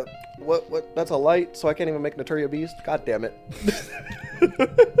make a what? That's a light, so I can't even make Naturia Beast. God damn it.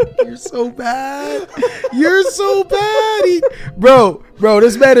 You're so bad. You're so bad. Bro,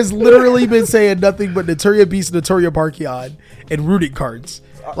 this man has literally been saying nothing but Naturia Beast, Naturia Barkion, and Runic cards.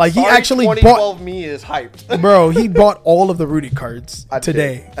 Like he actually 2012 me is hyped. Bro, he bought all of the Runic cards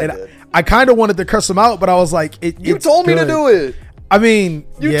today. I kind of wanted to curse him out, but I was like, you told me to do it. I mean,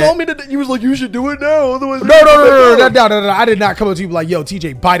 you told me that you was like, you should do it now. Otherwise, no. I did not come up to you like, yo,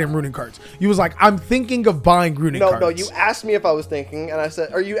 TJ, buy them Runic cards. You was like, I'm thinking of buying Runic cards. No, you asked me if I was thinking, and I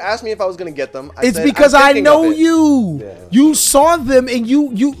said, or you asked me if I was going to get them. It's because I know you. Yeah. You saw them, and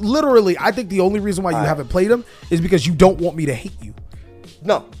you literally, I think the only reason why you haven't played them is because you don't want me to hate you.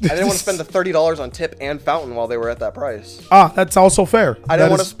 No, I didn't want to spend the $30 on Tip and Fountain while they were at that price. That's also fair. I didn't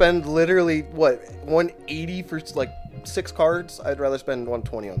want to spend literally, $180 for like 6 cards. I'd rather spend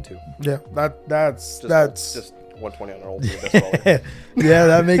 $120 on 2. Yeah, that's just $120 on an old best Yeah,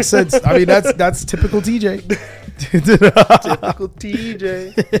 that makes sense. I mean, that's typical TJ. Typical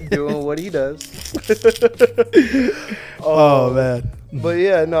TJ doing what he does. Oh man. But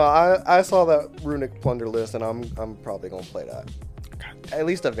yeah, no, I saw that Runic Plunder list, and I'm probably gonna play that. At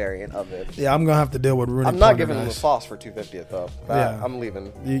least a variant of it. Yeah, I'm gonna have to deal with Runic. I'm not giving him the sauce for 250th though. I'm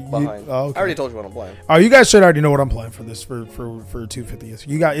leaving behind. Okay. I already told you what I'm playing. Oh, you guys should already know what I'm playing for this for 250th.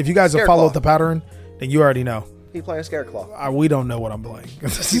 If you guys have followed the pattern, then you already know. He playing Scareclaw. We don't know what I'm playing.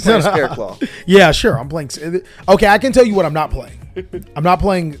 He's playing Scareclaw. Yeah, sure. I'm playing. Okay, I can tell you what I'm not playing. I'm not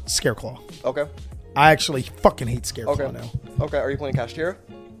playing Scareclaw. Okay. I actually fucking hate Scareclaw now. Okay, are you playing Kashtira?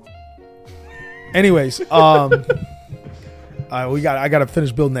 Anyways, I got to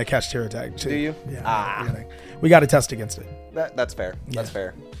finish building that cafeteria tag too. Do you? Yeah. We got to test against it. That's fair. Yeah. That's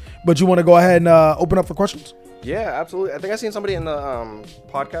fair. But you want to go ahead and open up for questions? Yeah, absolutely. I think I seen somebody in the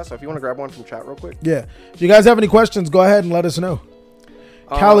podcast. So if you want to grab one from chat real quick. Yeah. If you guys have any questions, go ahead and let us know.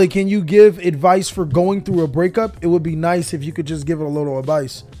 Callie, can you give advice for going through a breakup? It would be nice if you could just give it a little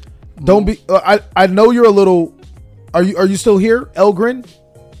advice. Don't be. I know you're a little. Are you still here, Elgrin?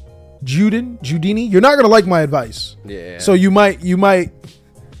 Judini? You're not gonna like my advice. Yeah. So you might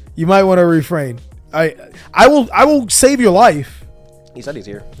want to refrain. I will save your life. He said he's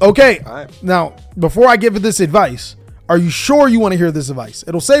here. Okay. All right. Now, before I give this advice, are you sure you want to hear this advice?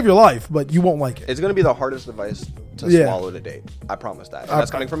 It'll save your life, but you won't like it. It's gonna be the hardest advice to swallow to date. I promise that. And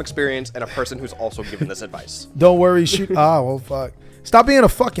that's coming from experience and a person who's also given this advice. Don't worry. Well, fuck. Stop being a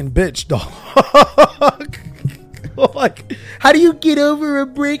fucking bitch, dog. Like, how do you get over a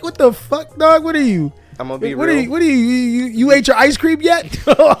break? What the fuck, dog? What are you? I'm gonna be real. What are you ate your ice cream yet?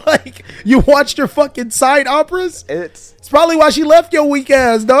 Like, you watched your fucking side operas? It's probably why she left your weak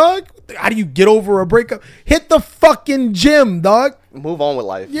ass, dog. How do you get over a breakup? Hit the fucking gym, dog. Move on with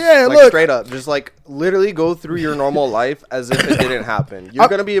life. Yeah, like, look. Straight up. Just like literally go through your normal life as if it didn't happen. You're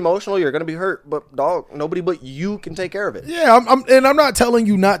going to be emotional. You're going to be hurt. But dog, nobody but you can take care of it. Yeah, I'm not telling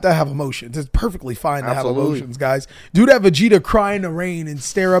you not to have emotions. It's perfectly fine to have emotions, guys. Do that Vegeta cry in the rain and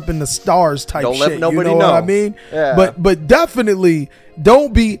stare up in the stars type don't shit. Let nobody you know what I mean? Yeah. But definitely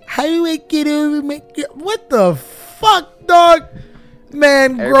don't be, how do I get over what the fuck, dog?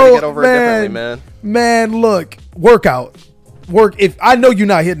 Man, everybody get over it differently, man. Man, look, work. If I know you're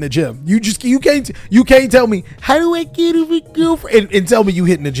not hitting the gym, you can't tell me how do I get over girlfriend and tell me you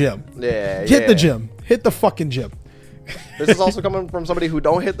hitting the gym. Yeah, hit the gym, hit the fucking gym. This is also coming from somebody who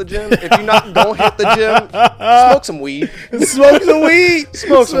don't hit the gym. If you don't hit the gym, smoke some weed. Smoke some weed.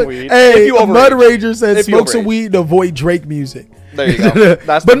 Smoke some weed. Hey, Mud Ranger said smoke some weed to avoid Drake music. There you go.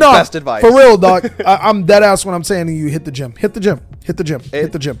 That's the best advice. For real, dog. I'm dead ass when I'm saying to you, hit the gym. Hit the gym. Hit the gym.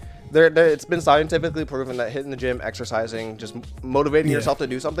 Hit the gym. It's been scientifically proven that hitting the gym, exercising, just motivating yourself to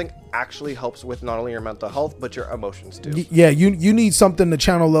do something actually helps with not only your mental health, but your emotions too. Yeah, you need something to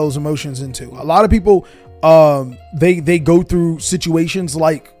channel those emotions into. A lot of people, they go through situations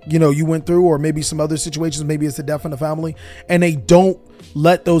like, you went through, or maybe some other situations, maybe it's a death in the family, and they don't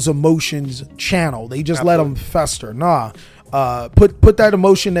let those emotions channel. They just let them fester. Nah. Put that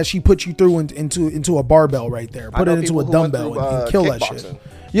emotion that she put you through into a barbell right there. Put it into a dumbbell and kill that shit.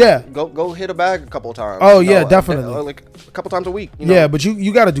 Yeah. Go hit a bag a couple of times. Oh yeah, definitely. Like a couple times a week. Yeah, but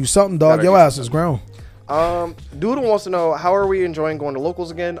you got to do something, dog. Your ass is grown. Doodle wants to know, how are we enjoying going to locals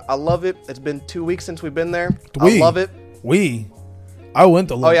again? I love it. It's been 2 weeks since we've been there. I love it. I went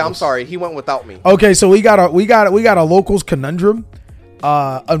to locals. Oh yeah, I'm sorry. He went without me. Okay, so we got a locals conundrum.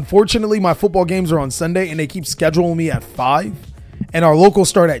 Unfortunately, my football games are on Sunday and they keep scheduling me at 5, and our locals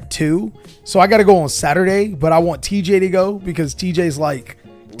start at 2. So I got to go on Saturday, but I want TJ to go because TJ's like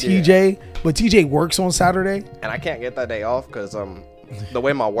TJ, but TJ works on Saturday, and I can't get that day off because the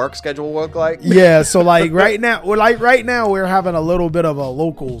way my work schedule look like. Yeah, so like right now we're having a little bit of a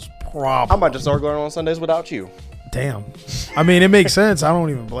locals problem. I might just start going on Sundays without you. Damn. I mean, it makes sense. I don't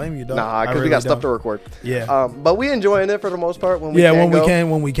even blame you, dog. Nah, because we got stuff to record. Yeah. But we enjoying it for the most part when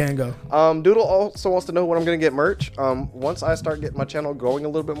we can go. Doodle also wants to know when I'm going to get merch. Once I start getting my channel growing a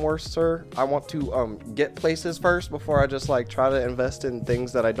little bit more, sir, I want to get places first before I just like try to invest in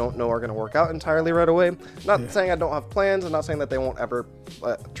things that I don't know are going to work out entirely right away. Not saying I don't have plans and not saying that they won't ever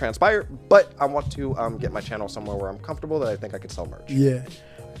transpire, but I want to get my channel somewhere where I'm comfortable that I think I can sell merch. Yeah.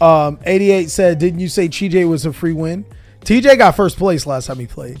 88 said, didn't you say TJ was a free win? TJ got first place last time he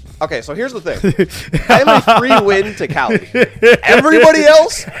played. Okay, so here's the thing. I'm a free win to Cali. Everybody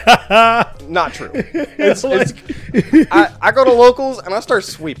else, not true. I go to locals and I start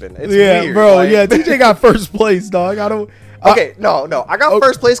sweeping. It's weird. Bro. Like, yeah, TJ got first place, dog. No. I got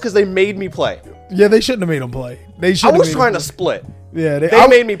first place because they made me play. Yeah, they shouldn't have made him play. I was trying to split. Yeah, they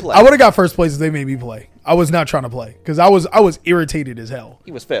made me play. I would have got first place if they made me play. I was not trying to play because I was irritated as hell.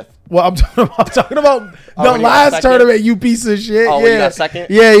 He was 5th. Well, I'm talking about the last tournament, you piece of shit. Oh, yeah, you got second.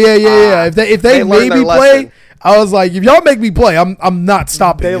 Yeah. If they made me play, I was like, if y'all make me play, I'm not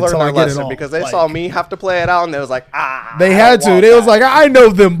stopping. They learned their lesson it because they saw me have to play it out, and they was like, They had to. They was like, I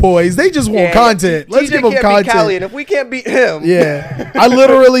know them boys. They just want content. Let's give them content. Beat Cali, and if we can't beat him, yeah. I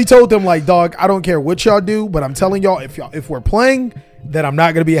literally told them like, dog, I don't care what y'all do, but I'm telling y'all, if we're playing, then I'm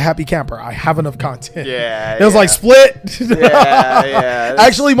not gonna be a happy camper. I have enough content. Yeah, it was like split. Yeah.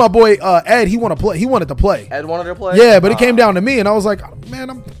 Actually, my boy Ed, he wanted to play. Ed wanted to play. Yeah, but it came down to me, and I was like,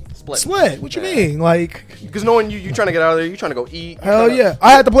 man, Split. What you mean? Like, because knowing you trying to get out of there, you trying to go eat. Hell yeah.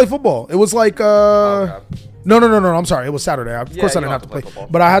 I had to play football. It was like No. I'm sorry. It was Saturday. Of course I didn't have to play football.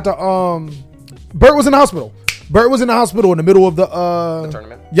 But I had to Bert was in the hospital. Bert was in the hospital in the middle of the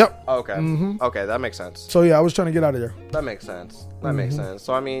tournament? Yep. Oh, okay. Okay, that makes sense. So yeah, I was trying to get out of there. That makes sense. Makes sense.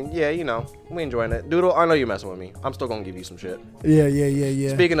 So I mean, yeah, we enjoying it. Doodle, I know you messing with me. I'm still gonna give you some shit.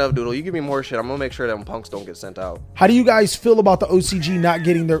 Yeah. Speaking of Doodle, you give me more shit. I'm gonna make sure them punks don't get sent out. How do you guys feel about the OCG not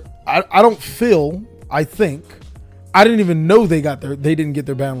getting their? I don't feel. I think I didn't even know they didn't get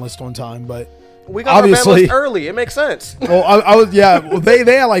their ban list on time, but. We got obviously our ban list early. It makes sense. Well, I was Well, they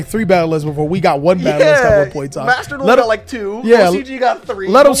had like 3 ban lists before we got 1 ban list at one point in time. Master got like 2. Yeah, OCG got 3.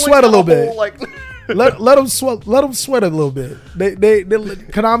 Let them sweat a little bit. let them sweat. Let them sweat a little bit.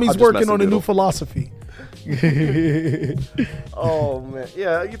 Konami's working on a new philosophy. Oh man,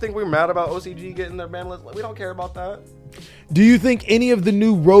 yeah. You think we're mad about OCG getting their ban list? We don't care about that. Do you think any of the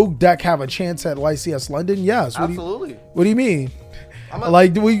new Rogue deck have a chance at YCS London? Yes. Absolutely. What do you mean?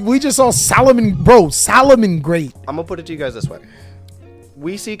 We just saw Solomon great. I'm gonna put it to you guys this way: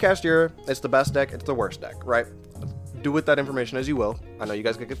 we see Cashier. It's the best deck. It's the worst deck, right? Do with that information as you will. I know you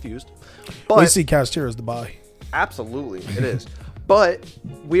guys get confused, but we see Cashier as the buy. Absolutely, it is. But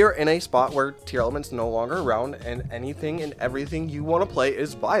we are in a spot where Tier Element's no longer around, and anything and everything you want to play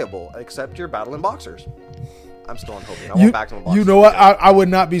is viable, except your battling boxers. I'm still on hoping. I want back to the boxers. You know what? I would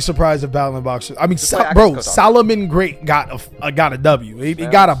not be surprised if battling boxers. I mean, Solomon Great got a W. He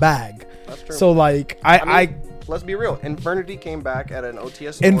got a bag. That's true. So like, I let's be real. Infernity came back at an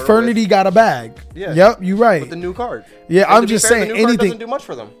OTS. Infernity got a bag. Yeah. Yep. You're right. With the new card. Yeah. I'm just saying the new card doesn't do much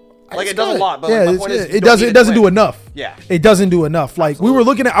for them. Like it does a lot, but yeah, my point is it doesn't do enough. Yeah, it doesn't do enough. Like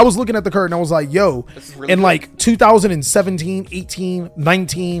I was looking at the card and I was like, yo, really in like 2017, 18,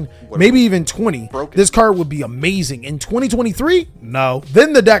 19, maybe even 20, this card would be amazing. In 2023, no.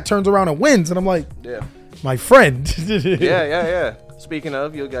 Then the deck turns around and wins, and I'm like, yeah, my friend. yeah. Speaking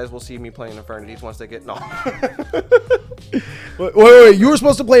of, you guys will see me playing Infernities once they get Wait, you were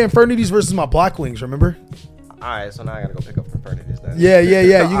supposed to play Infernities versus my Black Wings, remember? Alright, so now I gotta go pick up Infernities then. Yeah.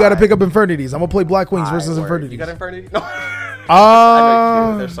 You gotta pick up Infernities. I'm gonna play Black Wings versus Infernities. You got Infernities? No. I know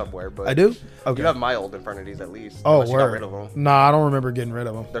you do. They're somewhere, but I do. Okay. You have my old Infernities at least. Oh, you got rid of them. Nah, I don't remember getting rid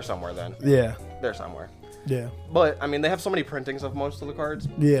of them. They're somewhere then. Yeah. They're somewhere. Yeah. But I mean, they have so many printings of most of the cards.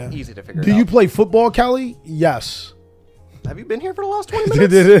 Yeah. Easy to figure. Do you play football, Callie? Yes. Have you been here for the last 20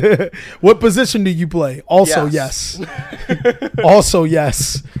 minutes? What position do you play? Also, yes. Also,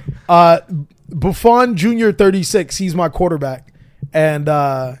 yes. Buffon Jr. 36. He's my quarterback, and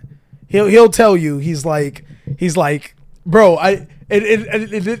he'll tell you he's like, bro.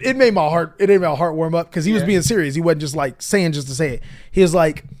 It made my heart warm up because he was being serious. He wasn't just like saying just to say it. He was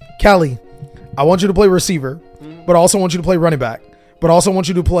like, Callie, I want you to play receiver, but I also want you to play running back, but I also want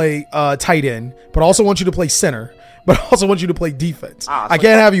you to play tight end, but I also want you to play center. But I also want you to play defense. So I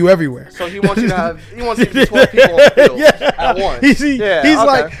can't have you everywhere. So he wants you to have 12 people on the field at once. He's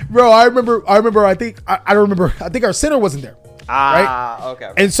like, bro, I remember, I think our center wasn't there. Right?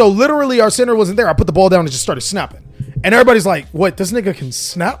 Okay. And so literally our center wasn't there. I put the ball down and just started snapping. And everybody's like, what, this nigga can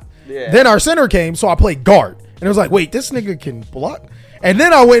snap? Yeah. Then our center came, so I played guard. And it was like, wait, this nigga can block? And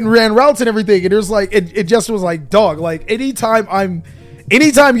then I went and ran routes and everything. And it was like, it just was like, dog, like anytime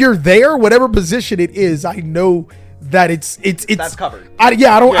you're there, whatever position it is, I know that it's that's covered. I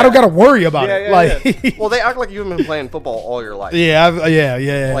don't gotta worry about it. Well, they act like you've been playing football all your life.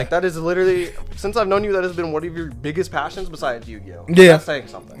 Yeah. Like that is literally, since I've known you, that has been one of your biggest passions besides Yu-Gi-Oh. Yeah, that's saying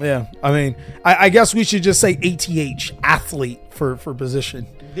something. Yeah, I mean, I guess we should just say ATH, athlete for position.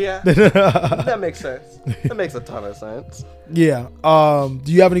 Yeah, that makes sense. That makes a ton of sense. Yeah.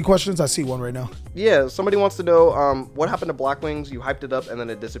 Do you have any questions? I see one right now. Yeah, somebody wants to know what happened to Black Wings. You hyped it up and then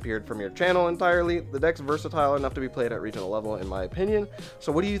it disappeared from your channel entirely. The deck's versatile enough to be played at regional level, in my opinion.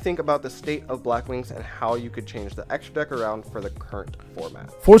 So what do you think about the state of Black Wings and how you could change the extra deck around for the current format?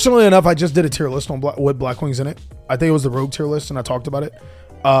 Fortunately enough, I just did a tier list on with Black Wings in it. I think it was the Rogue tier list, and I talked about it.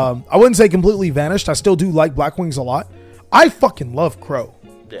 I wouldn't say completely vanished. I still do like Black Wings a lot. I fucking love Crow.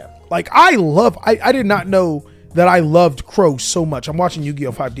 Yeah. Like, I did not know that I loved Crow so much. I'm watching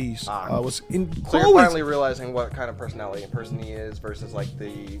Yu-Gi-Oh! 5Ds. So you're finally realizing what kind of personality and person he is versus like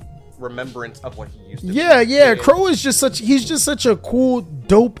the remembrance of what he used to be. Yeah. Crow is just such a cool,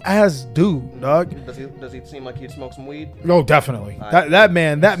 dope ass dude, dog. Does he seem like he'd smoke some weed? Oh, definitely. That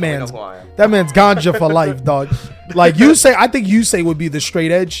man's ganja for life, dog. Like Yusei, I think Yusei would be the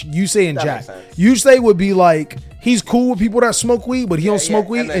straight edge. Yusei and Jack. Yusei would be like, he's cool with people that smoke weed, but he don't smoke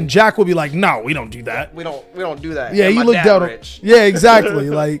weed. And Jack would be like, no, we don't do that. We don't do that. Yeah, you look down on. Yeah, exactly.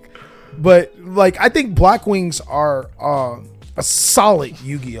 But I think Black Wings are A solid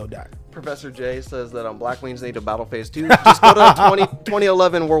Yu-Gi-Oh deck. Professor J says that Black Wings need a battle phase 2. Just go to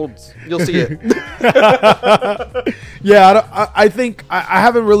 2011 Worlds. You'll see it. Yeah, I think I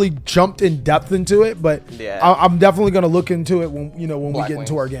haven't really jumped in depth into it, but Yeah. I'm definitely gonna look into it when Black we get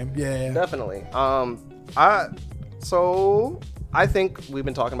into Wings. our game. Yeah. Definitely. So I think we've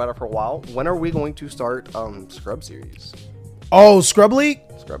been talking about it for a while. When are we going to start Scrub series? Oh, Scrub League,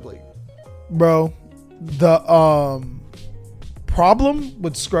 Scrub League. bro. The problem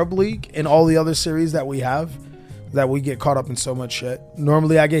with Scrub League and all the other series that we have, that we get caught up in so much shit.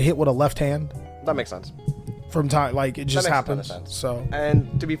 Normally, I get hit with a left hand That makes sense. from time, like it just That makes a ton of happens. sense. So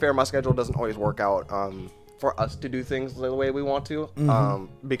And to be fair, my schedule doesn't always work out for us to do things the way we want to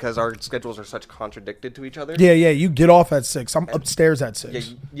because our schedules are such contradicted to each other. yeah, you get off at 6. I'm upstairs at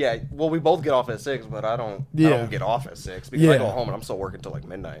 6. Yeah. Well, we both get off at 6, but I don't get off at 6 because I go home and I'm still working till like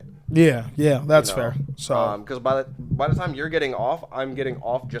midnight. Yeah, that's fair. So because by the time you're getting off, I'm getting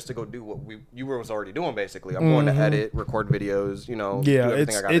off just to go do what you was already doing. Basically, I'm going to edit, record videos. Do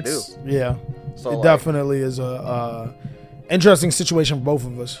everything I got to do. Yeah, So it definitely is a interesting situation for both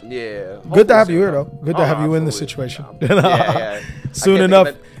of us. Yeah. Good to have you here, though. Good to have you in this situation. Yeah. Soon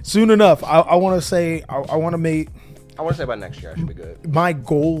enough. I want to say I want to make. I want to say by next year I should be good. My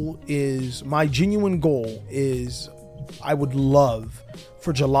genuine goal is, I would love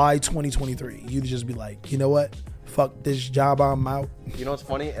for July 2023 you to just be like, you know what? Fuck this job, I'm out. You know what's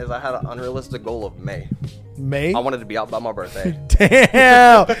funny is I had an unrealistic goal of May. May? I wanted to be out by my birthday.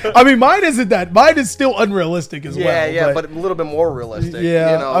 Damn. I mean, mine isn't that. Mine is still unrealistic as well. Yeah, but a little bit more realistic.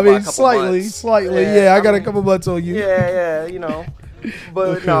 Yeah, I mean, slightly. Yeah, I got a couple months on you. Yeah,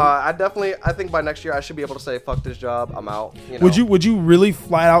 But no, I think by next year I should be able to say, fuck this job, I'm out. Would you really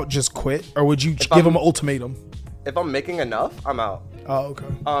flat out just quit, or would you give them an ultimatum? If I'm making enough, I'm out. Oh, okay.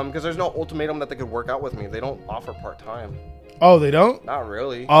 Because there's no ultimatum that they could work out with me. They don't offer part-time. Oh, they don't? Not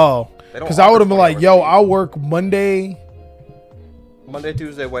really. Oh, because I would have been like, yo, I'll work Monday,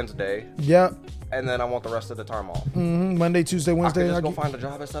 Tuesday, Wednesday. Yep. And then I want the rest of the time off. Mm-hmm. Monday, Tuesday, Wednesday. I could just go find a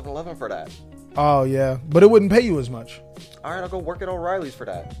job at 7-Eleven for that. Oh, yeah. But it wouldn't pay you as much. All right, I'll go work at O'Reilly's for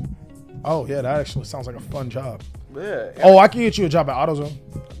that. Oh, yeah. That actually sounds like a fun job. Yeah. Oh, I can get you a job at AutoZone.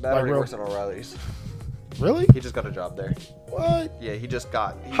 That already works at O'Reilly's. Really? He just got a job there. What? Yeah, he just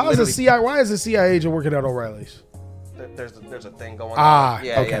got. Why is a CI agent working at O'Reilly's? There's a thing going on.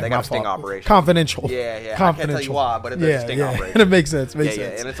 Yeah, okay, they got a sting operation. Confidential. Yeah. Confidential. I can't tell you why, but there's a sting operation. And it makes sense. Yeah,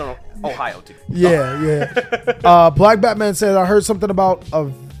 and it's on Ohio too. Yeah. Black Batman said, I heard something about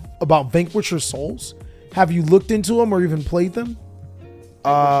Vanquisher Souls. Have you looked into them or even played them?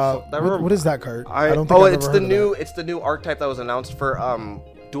 What is that card? I don't think I've it's ever the heard new of that. it's the new archetype that was announced for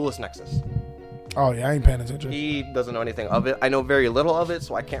Duelist Nexus. Oh yeah, I ain't paying attention. He doesn't know anything of it. I know very little of it,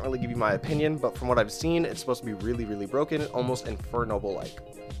 so I can't really give you my opinion. But from what I've seen, it's supposed to be really, really broken, almost Infernoble-like.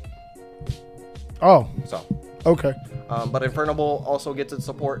 Oh, so okay. But Infernoble also gets its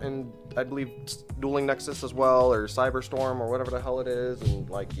support in, I believe, Dueling Nexus as well, or Cyberstorm, or whatever the hell it is, and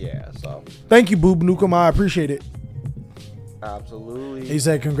so. Thank you, Boob Nukem. I appreciate it. Absolutely. He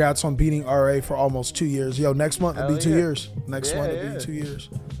said, congrats on beating RA for almost 2 years. Yo, next month it'll be 2 years. Next month it'll be 2 years.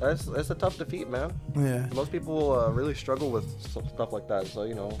 That's a tough defeat, man. Yeah. Most people really struggle with stuff like that. So,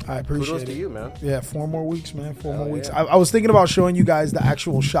 I appreciate kudos it. to you, man. Yeah, 4 more weeks, man. 4 more weeks. I was thinking about showing you guys the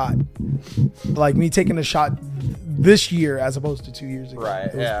actual shot. Like me taking a shot this year as opposed to 2 years ago.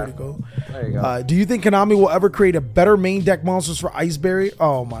 Right, it was pretty cool. There you go. Do you think Konami will ever create a better main deck monsters for Ice Barrier?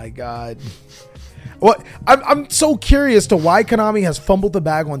 Oh, my God. What I'm so curious to why Konami has fumbled the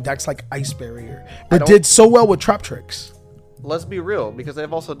bag on decks like Ice Barrier, but did so well with Trap Tricks. Let's be real, because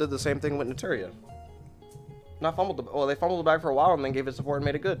they've also did the same thing with Naturia. They fumbled the bag for a while and then gave it support and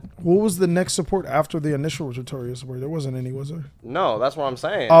made it good. What was the next support after the initial Naturia support? There wasn't any, was there? No, that's what I'm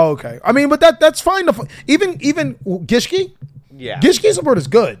saying. Oh, okay. I mean, but that's fine. Even Gishki? Yeah. Gishki support is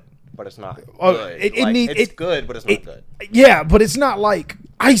good. But it's not good. It's good, but it's not good. Yeah, but it's not like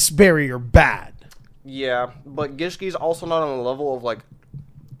Ice Barrier bad. Yeah, but Gishki's also not on the level of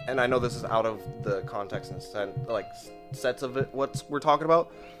and I know this is out of the context and sets of it, what we're talking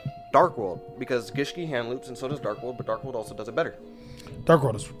about, Dark World, because Gishki hand loops and so does Dark World, but Dark World also does it better. Dark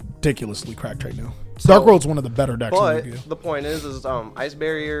World is ridiculously cracked right now. Dark World's one of the better decks. But the point is Ice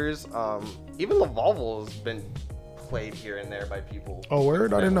Barriers, even Lavalval has been played here and there by people. Oh,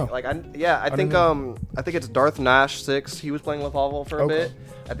 word? I didn't know. I think it's Darth Nash 6. He was playing Lavalval for a bit.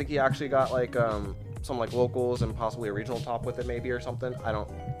 I think he actually got some locals and possibly a regional top with it maybe or something.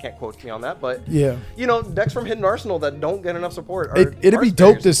 Can't quote me on that, but yeah, decks from Hidden Arsenal that don't get enough support. It'd be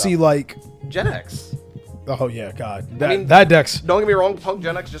dope to see Gen X. Oh yeah, God, that deck's. Don't get me wrong, Punk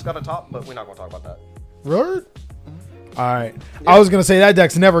Gen X just got a top, but we're not going to talk about that. Right? All right. Yeah. I was gonna say that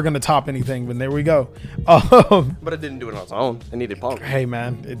deck's never gonna top anything, but there we go. But it didn't do it on its own. It needed punk. Hey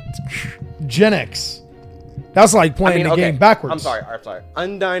man, it's Gen X. That's like playing the game backwards. I'm sorry.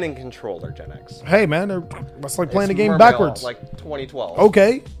 Undyne and Controller Gen X. Hey man, that's like playing the game backwards. Like 2012.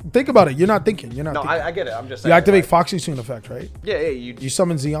 Okay, think about it. You're not thinking. I get it. I'm just saying. You activate Foxy Tune effect, right? Yeah. You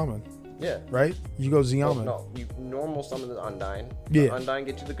summon Ziaman. Yeah. Right? You go Ziaman. No, you normal summon the Undyne. Yeah. The Undyne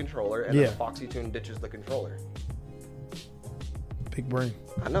gets you the controller, and then the Foxy Tune ditches the controller. Big brain.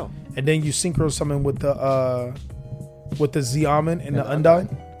 I know. And then you synchro summon with the Ziaman and the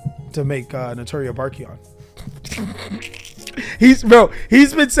Undyne to make Notoria Barkion. He's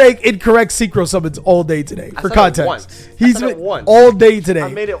been saying incorrect synchro summons all day today for context. He's been all day today. I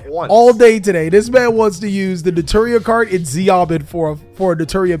made it once. All day today. This man wants to use the Notoria card in Ziaman for a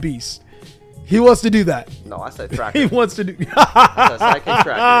Notoria Beast. He wants to do that. No, I said tracker. He wants to do. I said Psychic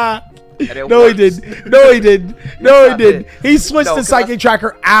Tracker. No, he didn't. No, he didn't. He switched to Psychic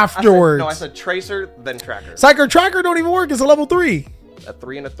Tracker afterwards. I said Tracer, then Tracker. Psychic Tracker don't even work. It's a level 3. A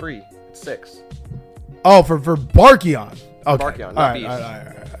 3 and a 3. It's 6. Oh, for Barkion. Okay. Barkion, not Beast. All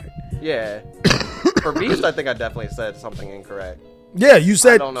right. Yeah. For Beast, I think I definitely said something incorrect. Yeah, you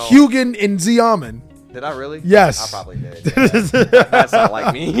said Hugin and Ziaman. Did I really? Yes. I probably did. Yeah. That's not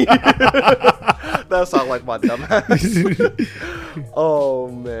like me. That's not like my dumbass.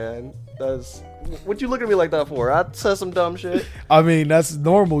 Oh, man. What'd you look at me like that for? I said some dumb shit. I mean, that's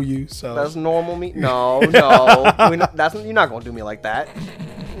normal you, so. That's normal me? No. You're not going to do me like that.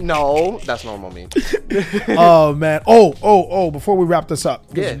 No, that's normal me. Oh, man. Oh, before we wrap this up.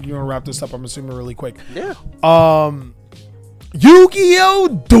 Yeah. You're going to wrap this up, I'm assuming, really quick. Yeah.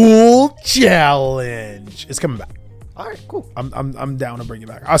 Yu-Gi-Oh! Duel Challenge. It's coming back. All right, cool. I'm down to bring it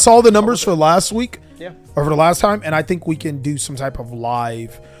back. I saw the numbers for last week. Yeah. Or for the last time, and I think we can do some type of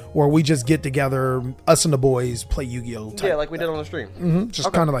live where we just get together, us and the boys, play Yu-Gi-Oh! Yeah, like we did on the stream. Mm-hmm.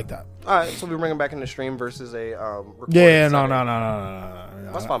 Just kind of like that. All right, so we bring them back in the stream versus a recorded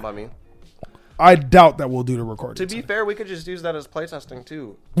no. That's fine by me. I doubt that we'll do the recording. To be fair, we could just use that as playtesting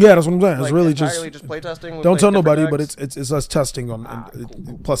too. Yeah, that's what I'm saying. Like, it's really just playtesting. Don't tell nobody, but it's us testing on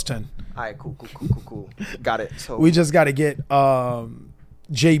cool. Plus 10. All right, cool. Got it. So we just got to get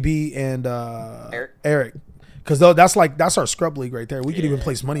JB and Eric, because that's our scrub league right there. We could even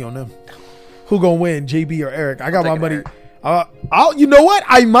place money on them. Who gonna win, JB or Eric? I got my money. You know what?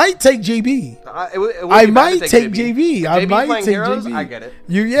 I might take JB. I might take JB. I might take JB. I get it.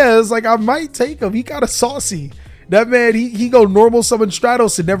 It's like I might take him. He kind of saucy. That man, he go normal summon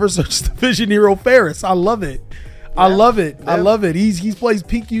Stratos and never search the Vision Hero Ferris. I love it. Yeah, I love it. Yeah. I love it. He plays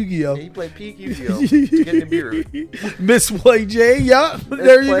peak Yu-Gi-Oh. Yeah, he played peak Yu-Gi-Oh. to get the beer. Misplay J. Yeah,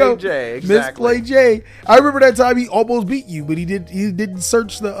 there you go. J, exactly. Misplay J. I remember that time he almost beat you, but he didn't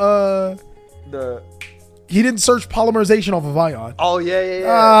search he didn't search polymerization off of Ion. Oh, yeah.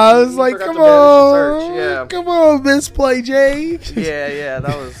 I was like, come on, Misplay J. Yeah,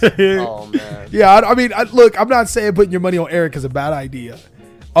 that was, oh, man. Yeah, I mean, look, I'm not saying putting your money on Eric is a bad idea.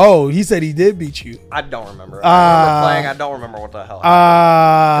 Oh, he said he did beat you. I don't remember. I remember playing. I don't remember what the hell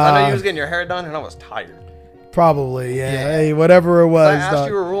happened. I know you was getting your hair done, and I was tired. Probably, yeah. Hey, whatever it was. I asked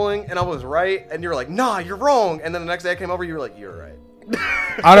you a ruling, and I was right, and you were like, nah, you're wrong. And then the next day I came over, you were like, you're right.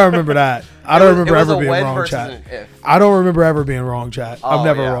 I don't remember that. I don't remember ever being wrong, chat. I don't remember ever being wrong, chat. I'm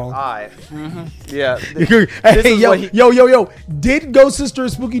never wrong. Yeah. Hey, yo. Did Ghost Sister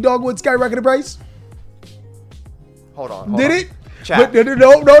Spooky Dogwood skyrocket the price? Hold on. Did it? Chat. No.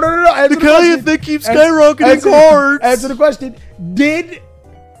 Answer the question. They keep skyrocketing cards. Answer the question. Did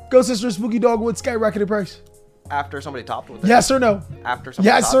Ghost Sister Spooky Dogwood skyrocket the price? After somebody topped with it? Yes or no? After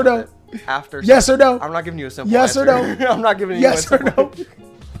somebody topped with it? After yes or no? I'm not giving you a simple yes answer. Or no? I'm not giving you yes a simple or no?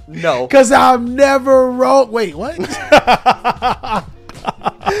 No. Because I'm never wrong. Wait, what?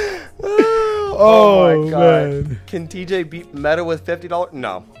 Oh my god. Man. Can TJ beat Meta with $50?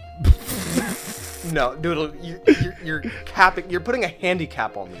 No. No, dude, you're capping. You're putting a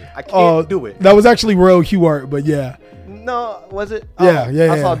handicap on me. I can't do it. That was actually Royal Huart, but yeah. No, was it? Yeah.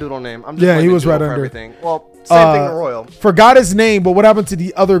 I saw a doodle name. I'm just he was right under everything. Well, same thing to Royal. Forgot his name, but what happened to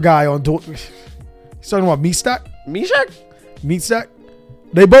the other guy on duel? He's talking about Meatstack? Meatstack?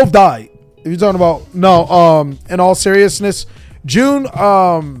 They both died. If you're talking about in all seriousness, June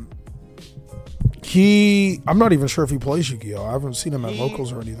I'm not even sure if he plays Yu-Gi-Oh. I haven't seen him at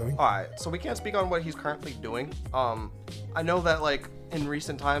locals or anything. All right, so we can't speak on what he's currently doing. I know that like in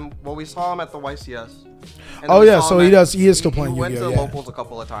recent time, we saw him at the YCS. Oh yeah, so he is still playing Yu-Gi-Oh. He went to locals a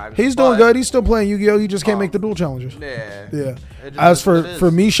couple of times. He's doing good. He's still playing Yu-Gi-Oh. He just can't make the dual challenges. Yeah. As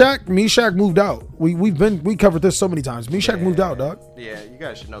for Meshach moved out. We covered this so many times. Meshach moved out, dog. Yeah, you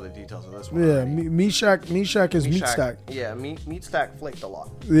guys should know the details of this one. Yeah, Meshach is Meat Stack. Yeah, Meat Stack flaked a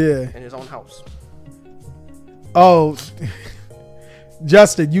lot. Yeah. In his own house. Oh,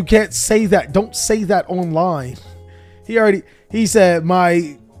 Justin, you can't say that. Don't say that online. He said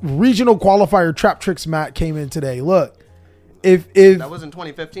my regional qualifier trap tricks mat came in today. Look, if that was in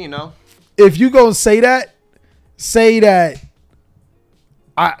 2015, no. If you go say that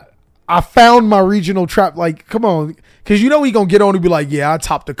I found my regional trap. Like, come on, because you know he gonna get on and be like, yeah, I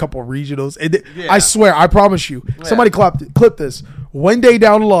topped a couple regionals. And I swear, I promise you, somebody clip this one day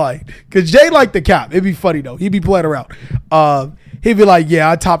down the line. Because Jay liked the cap. It'd be funny though. He'd be playing around. He'd be like,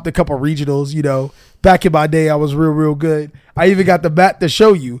 yeah, I topped a couple regionals. You know, back in my day, I was real good. I even got the bat to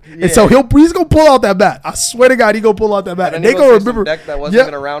show you. Yeah. And so he's gonna pull out that bat. I swear to God, he gonna pull out that bat. And they gonna remember deck that wasn't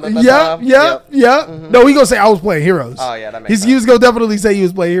even around at that time. Yeah. Mm-hmm. No, he gonna say I was playing Heroes. Oh yeah, that makes sense. He was gonna definitely say he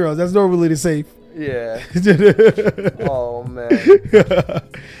was playing Heroes. That's normally the safe. Yeah. Oh man.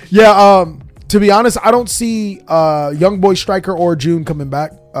 Yeah. To be honest, I don't see Young Boy Striker or June coming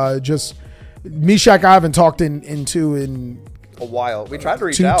back. Just Meshach, I haven't talked into in a while. We tried to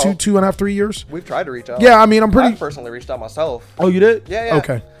reach out. 2.5, 3 years. We've tried to reach out. Yeah, I mean, I personally reached out myself. Oh, you did? Yeah.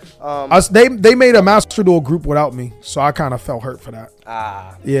 Okay. They made a Master Duel group without me, so I kind of felt hurt for that.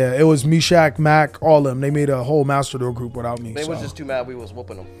 Yeah, it was Meshach, Mac, all of them. They made a whole Master Duel group without me. They was just too mad we was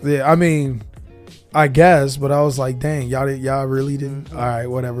whooping them. Yeah, I mean, I guess, but I was like, dang, y'all really didn't. Mm-hmm. All right,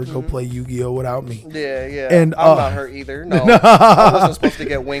 whatever. Go play Yu-Gi-Oh without me. Yeah. And I'm not hurt either. No, I wasn't supposed to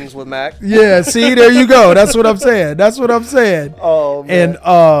get wings with Mac. Yeah, see, there you go. That's what I'm saying. Oh man.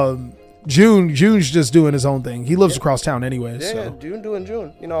 And June's just doing his own thing. He lives across town anyway. Yeah, so. June doing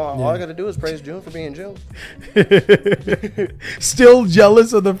June. You know, all I got to do is praise June for being June. Still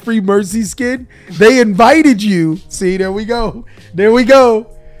jealous of the Free Mercy skin? They invited you. See, there we go.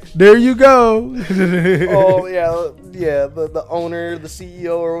 There you go. Oh yeah. The owner, the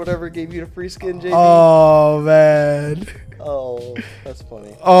CEO, or whatever gave you the free skin, JB. Oh man. Oh, that's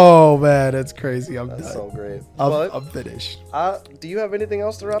funny. Oh man, that's crazy. That's done. So great. I'm finished. Do you have anything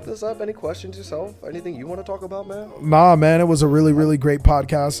else to wrap this up? Any questions yourself? Anything you want to talk about, man? Nah, man, it was a really great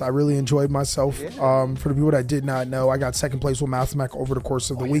podcast. I really enjoyed myself. Yeah. For the people that did not know, I got second place with Mathemac over the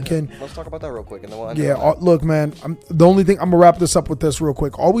course of the weekend. Let's talk about that real quick, and then we'll end look, man. The only thing I'm gonna wrap this up with this real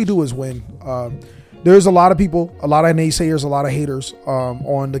quick. All we do is win. There's a lot of people, a lot of naysayers, a lot of haters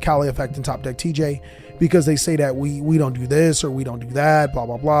on the Cali Effect and Top Deck TJ. Because they say that we don't do this or we don't do that, blah,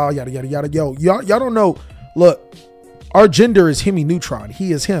 blah, blah, yada, yada, yada. Yo, y'all don't know. Look, our gender is hemi neutron.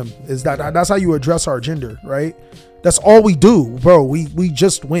 He is him. That's how you address our gender, right? That's all we do, bro. We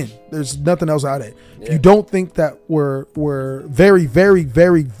just win. There's nothing else out of it. Yeah. If you don't think that we're very, very,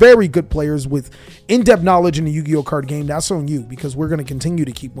 very, very good players with in-depth knowledge in the Yu-Gi-Oh card game, that's on you, because we're going to continue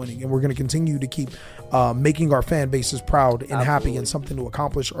to keep winning, and we're going to continue to keep making our fan bases proud and happy and something to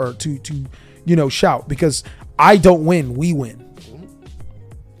accomplish or to shout, because I don't win, we win.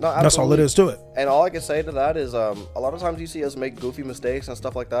 No, that's all it is to it. And all I can say to that is a lot of times you see us make goofy mistakes and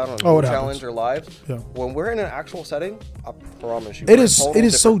stuff like that on challenge or lives. Yeah. When we're in an actual setting, I promise you, it is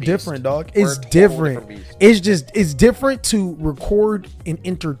so different, dog. It's different. It's different to record and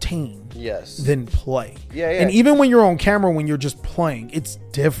entertain. Yes. Than play. Yeah. And even when you're on camera, when you're just playing, it's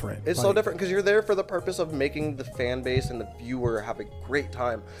different. It's so different because you're there for the purpose of making the fan base and the viewer have a great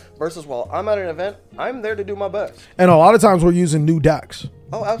time. Versus while I'm at an event, I'm there to do my best. And a lot of times we're using new decks.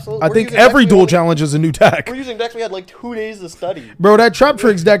 Oh, absolutely. I think every dual challenge is a new deck. We're using decks we had like 2 days to study. Bro, that Trap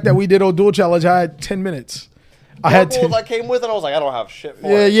Tricks deck that we did on dual challenge, I had 10 minutes. I had to. I came with, and I was like, I don't have shit for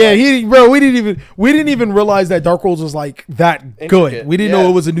it. Yeah. We didn't even realize that Dark Rolls was like that good. We didn't know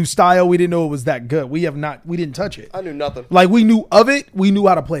it was a new style. We didn't know it was that good. We didn't touch it. I knew nothing. Like, we knew of it. We knew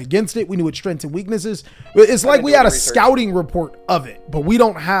how to play against it. We knew its strengths and weaknesses. It's like we had a scouting report of it, but we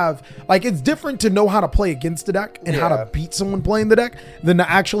don't have, like, it's different to know how to play against the deck and how to beat someone playing the deck than to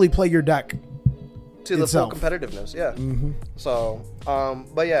actually play your deck to the full competitiveness. Yeah. Mm-hmm. So,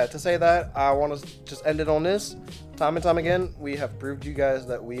 but yeah, to say that, I want to just end it on this. Time and time again, we have proved you guys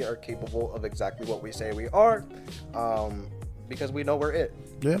that we are capable of exactly what we say we are, because we know we're it.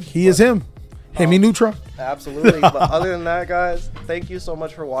 Yeah, he is him. Hit me, Neutron. Absolutely. But other than that, guys, thank you so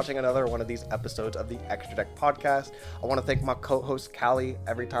much for watching another one of these episodes of the Extra Deck Podcast. I want to thank my co-host, Callie,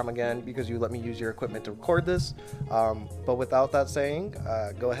 every time again, because you let me use your equipment to record this. But without that saying,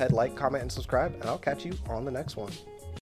 go ahead, like, comment, and subscribe, and I'll catch you on the next one.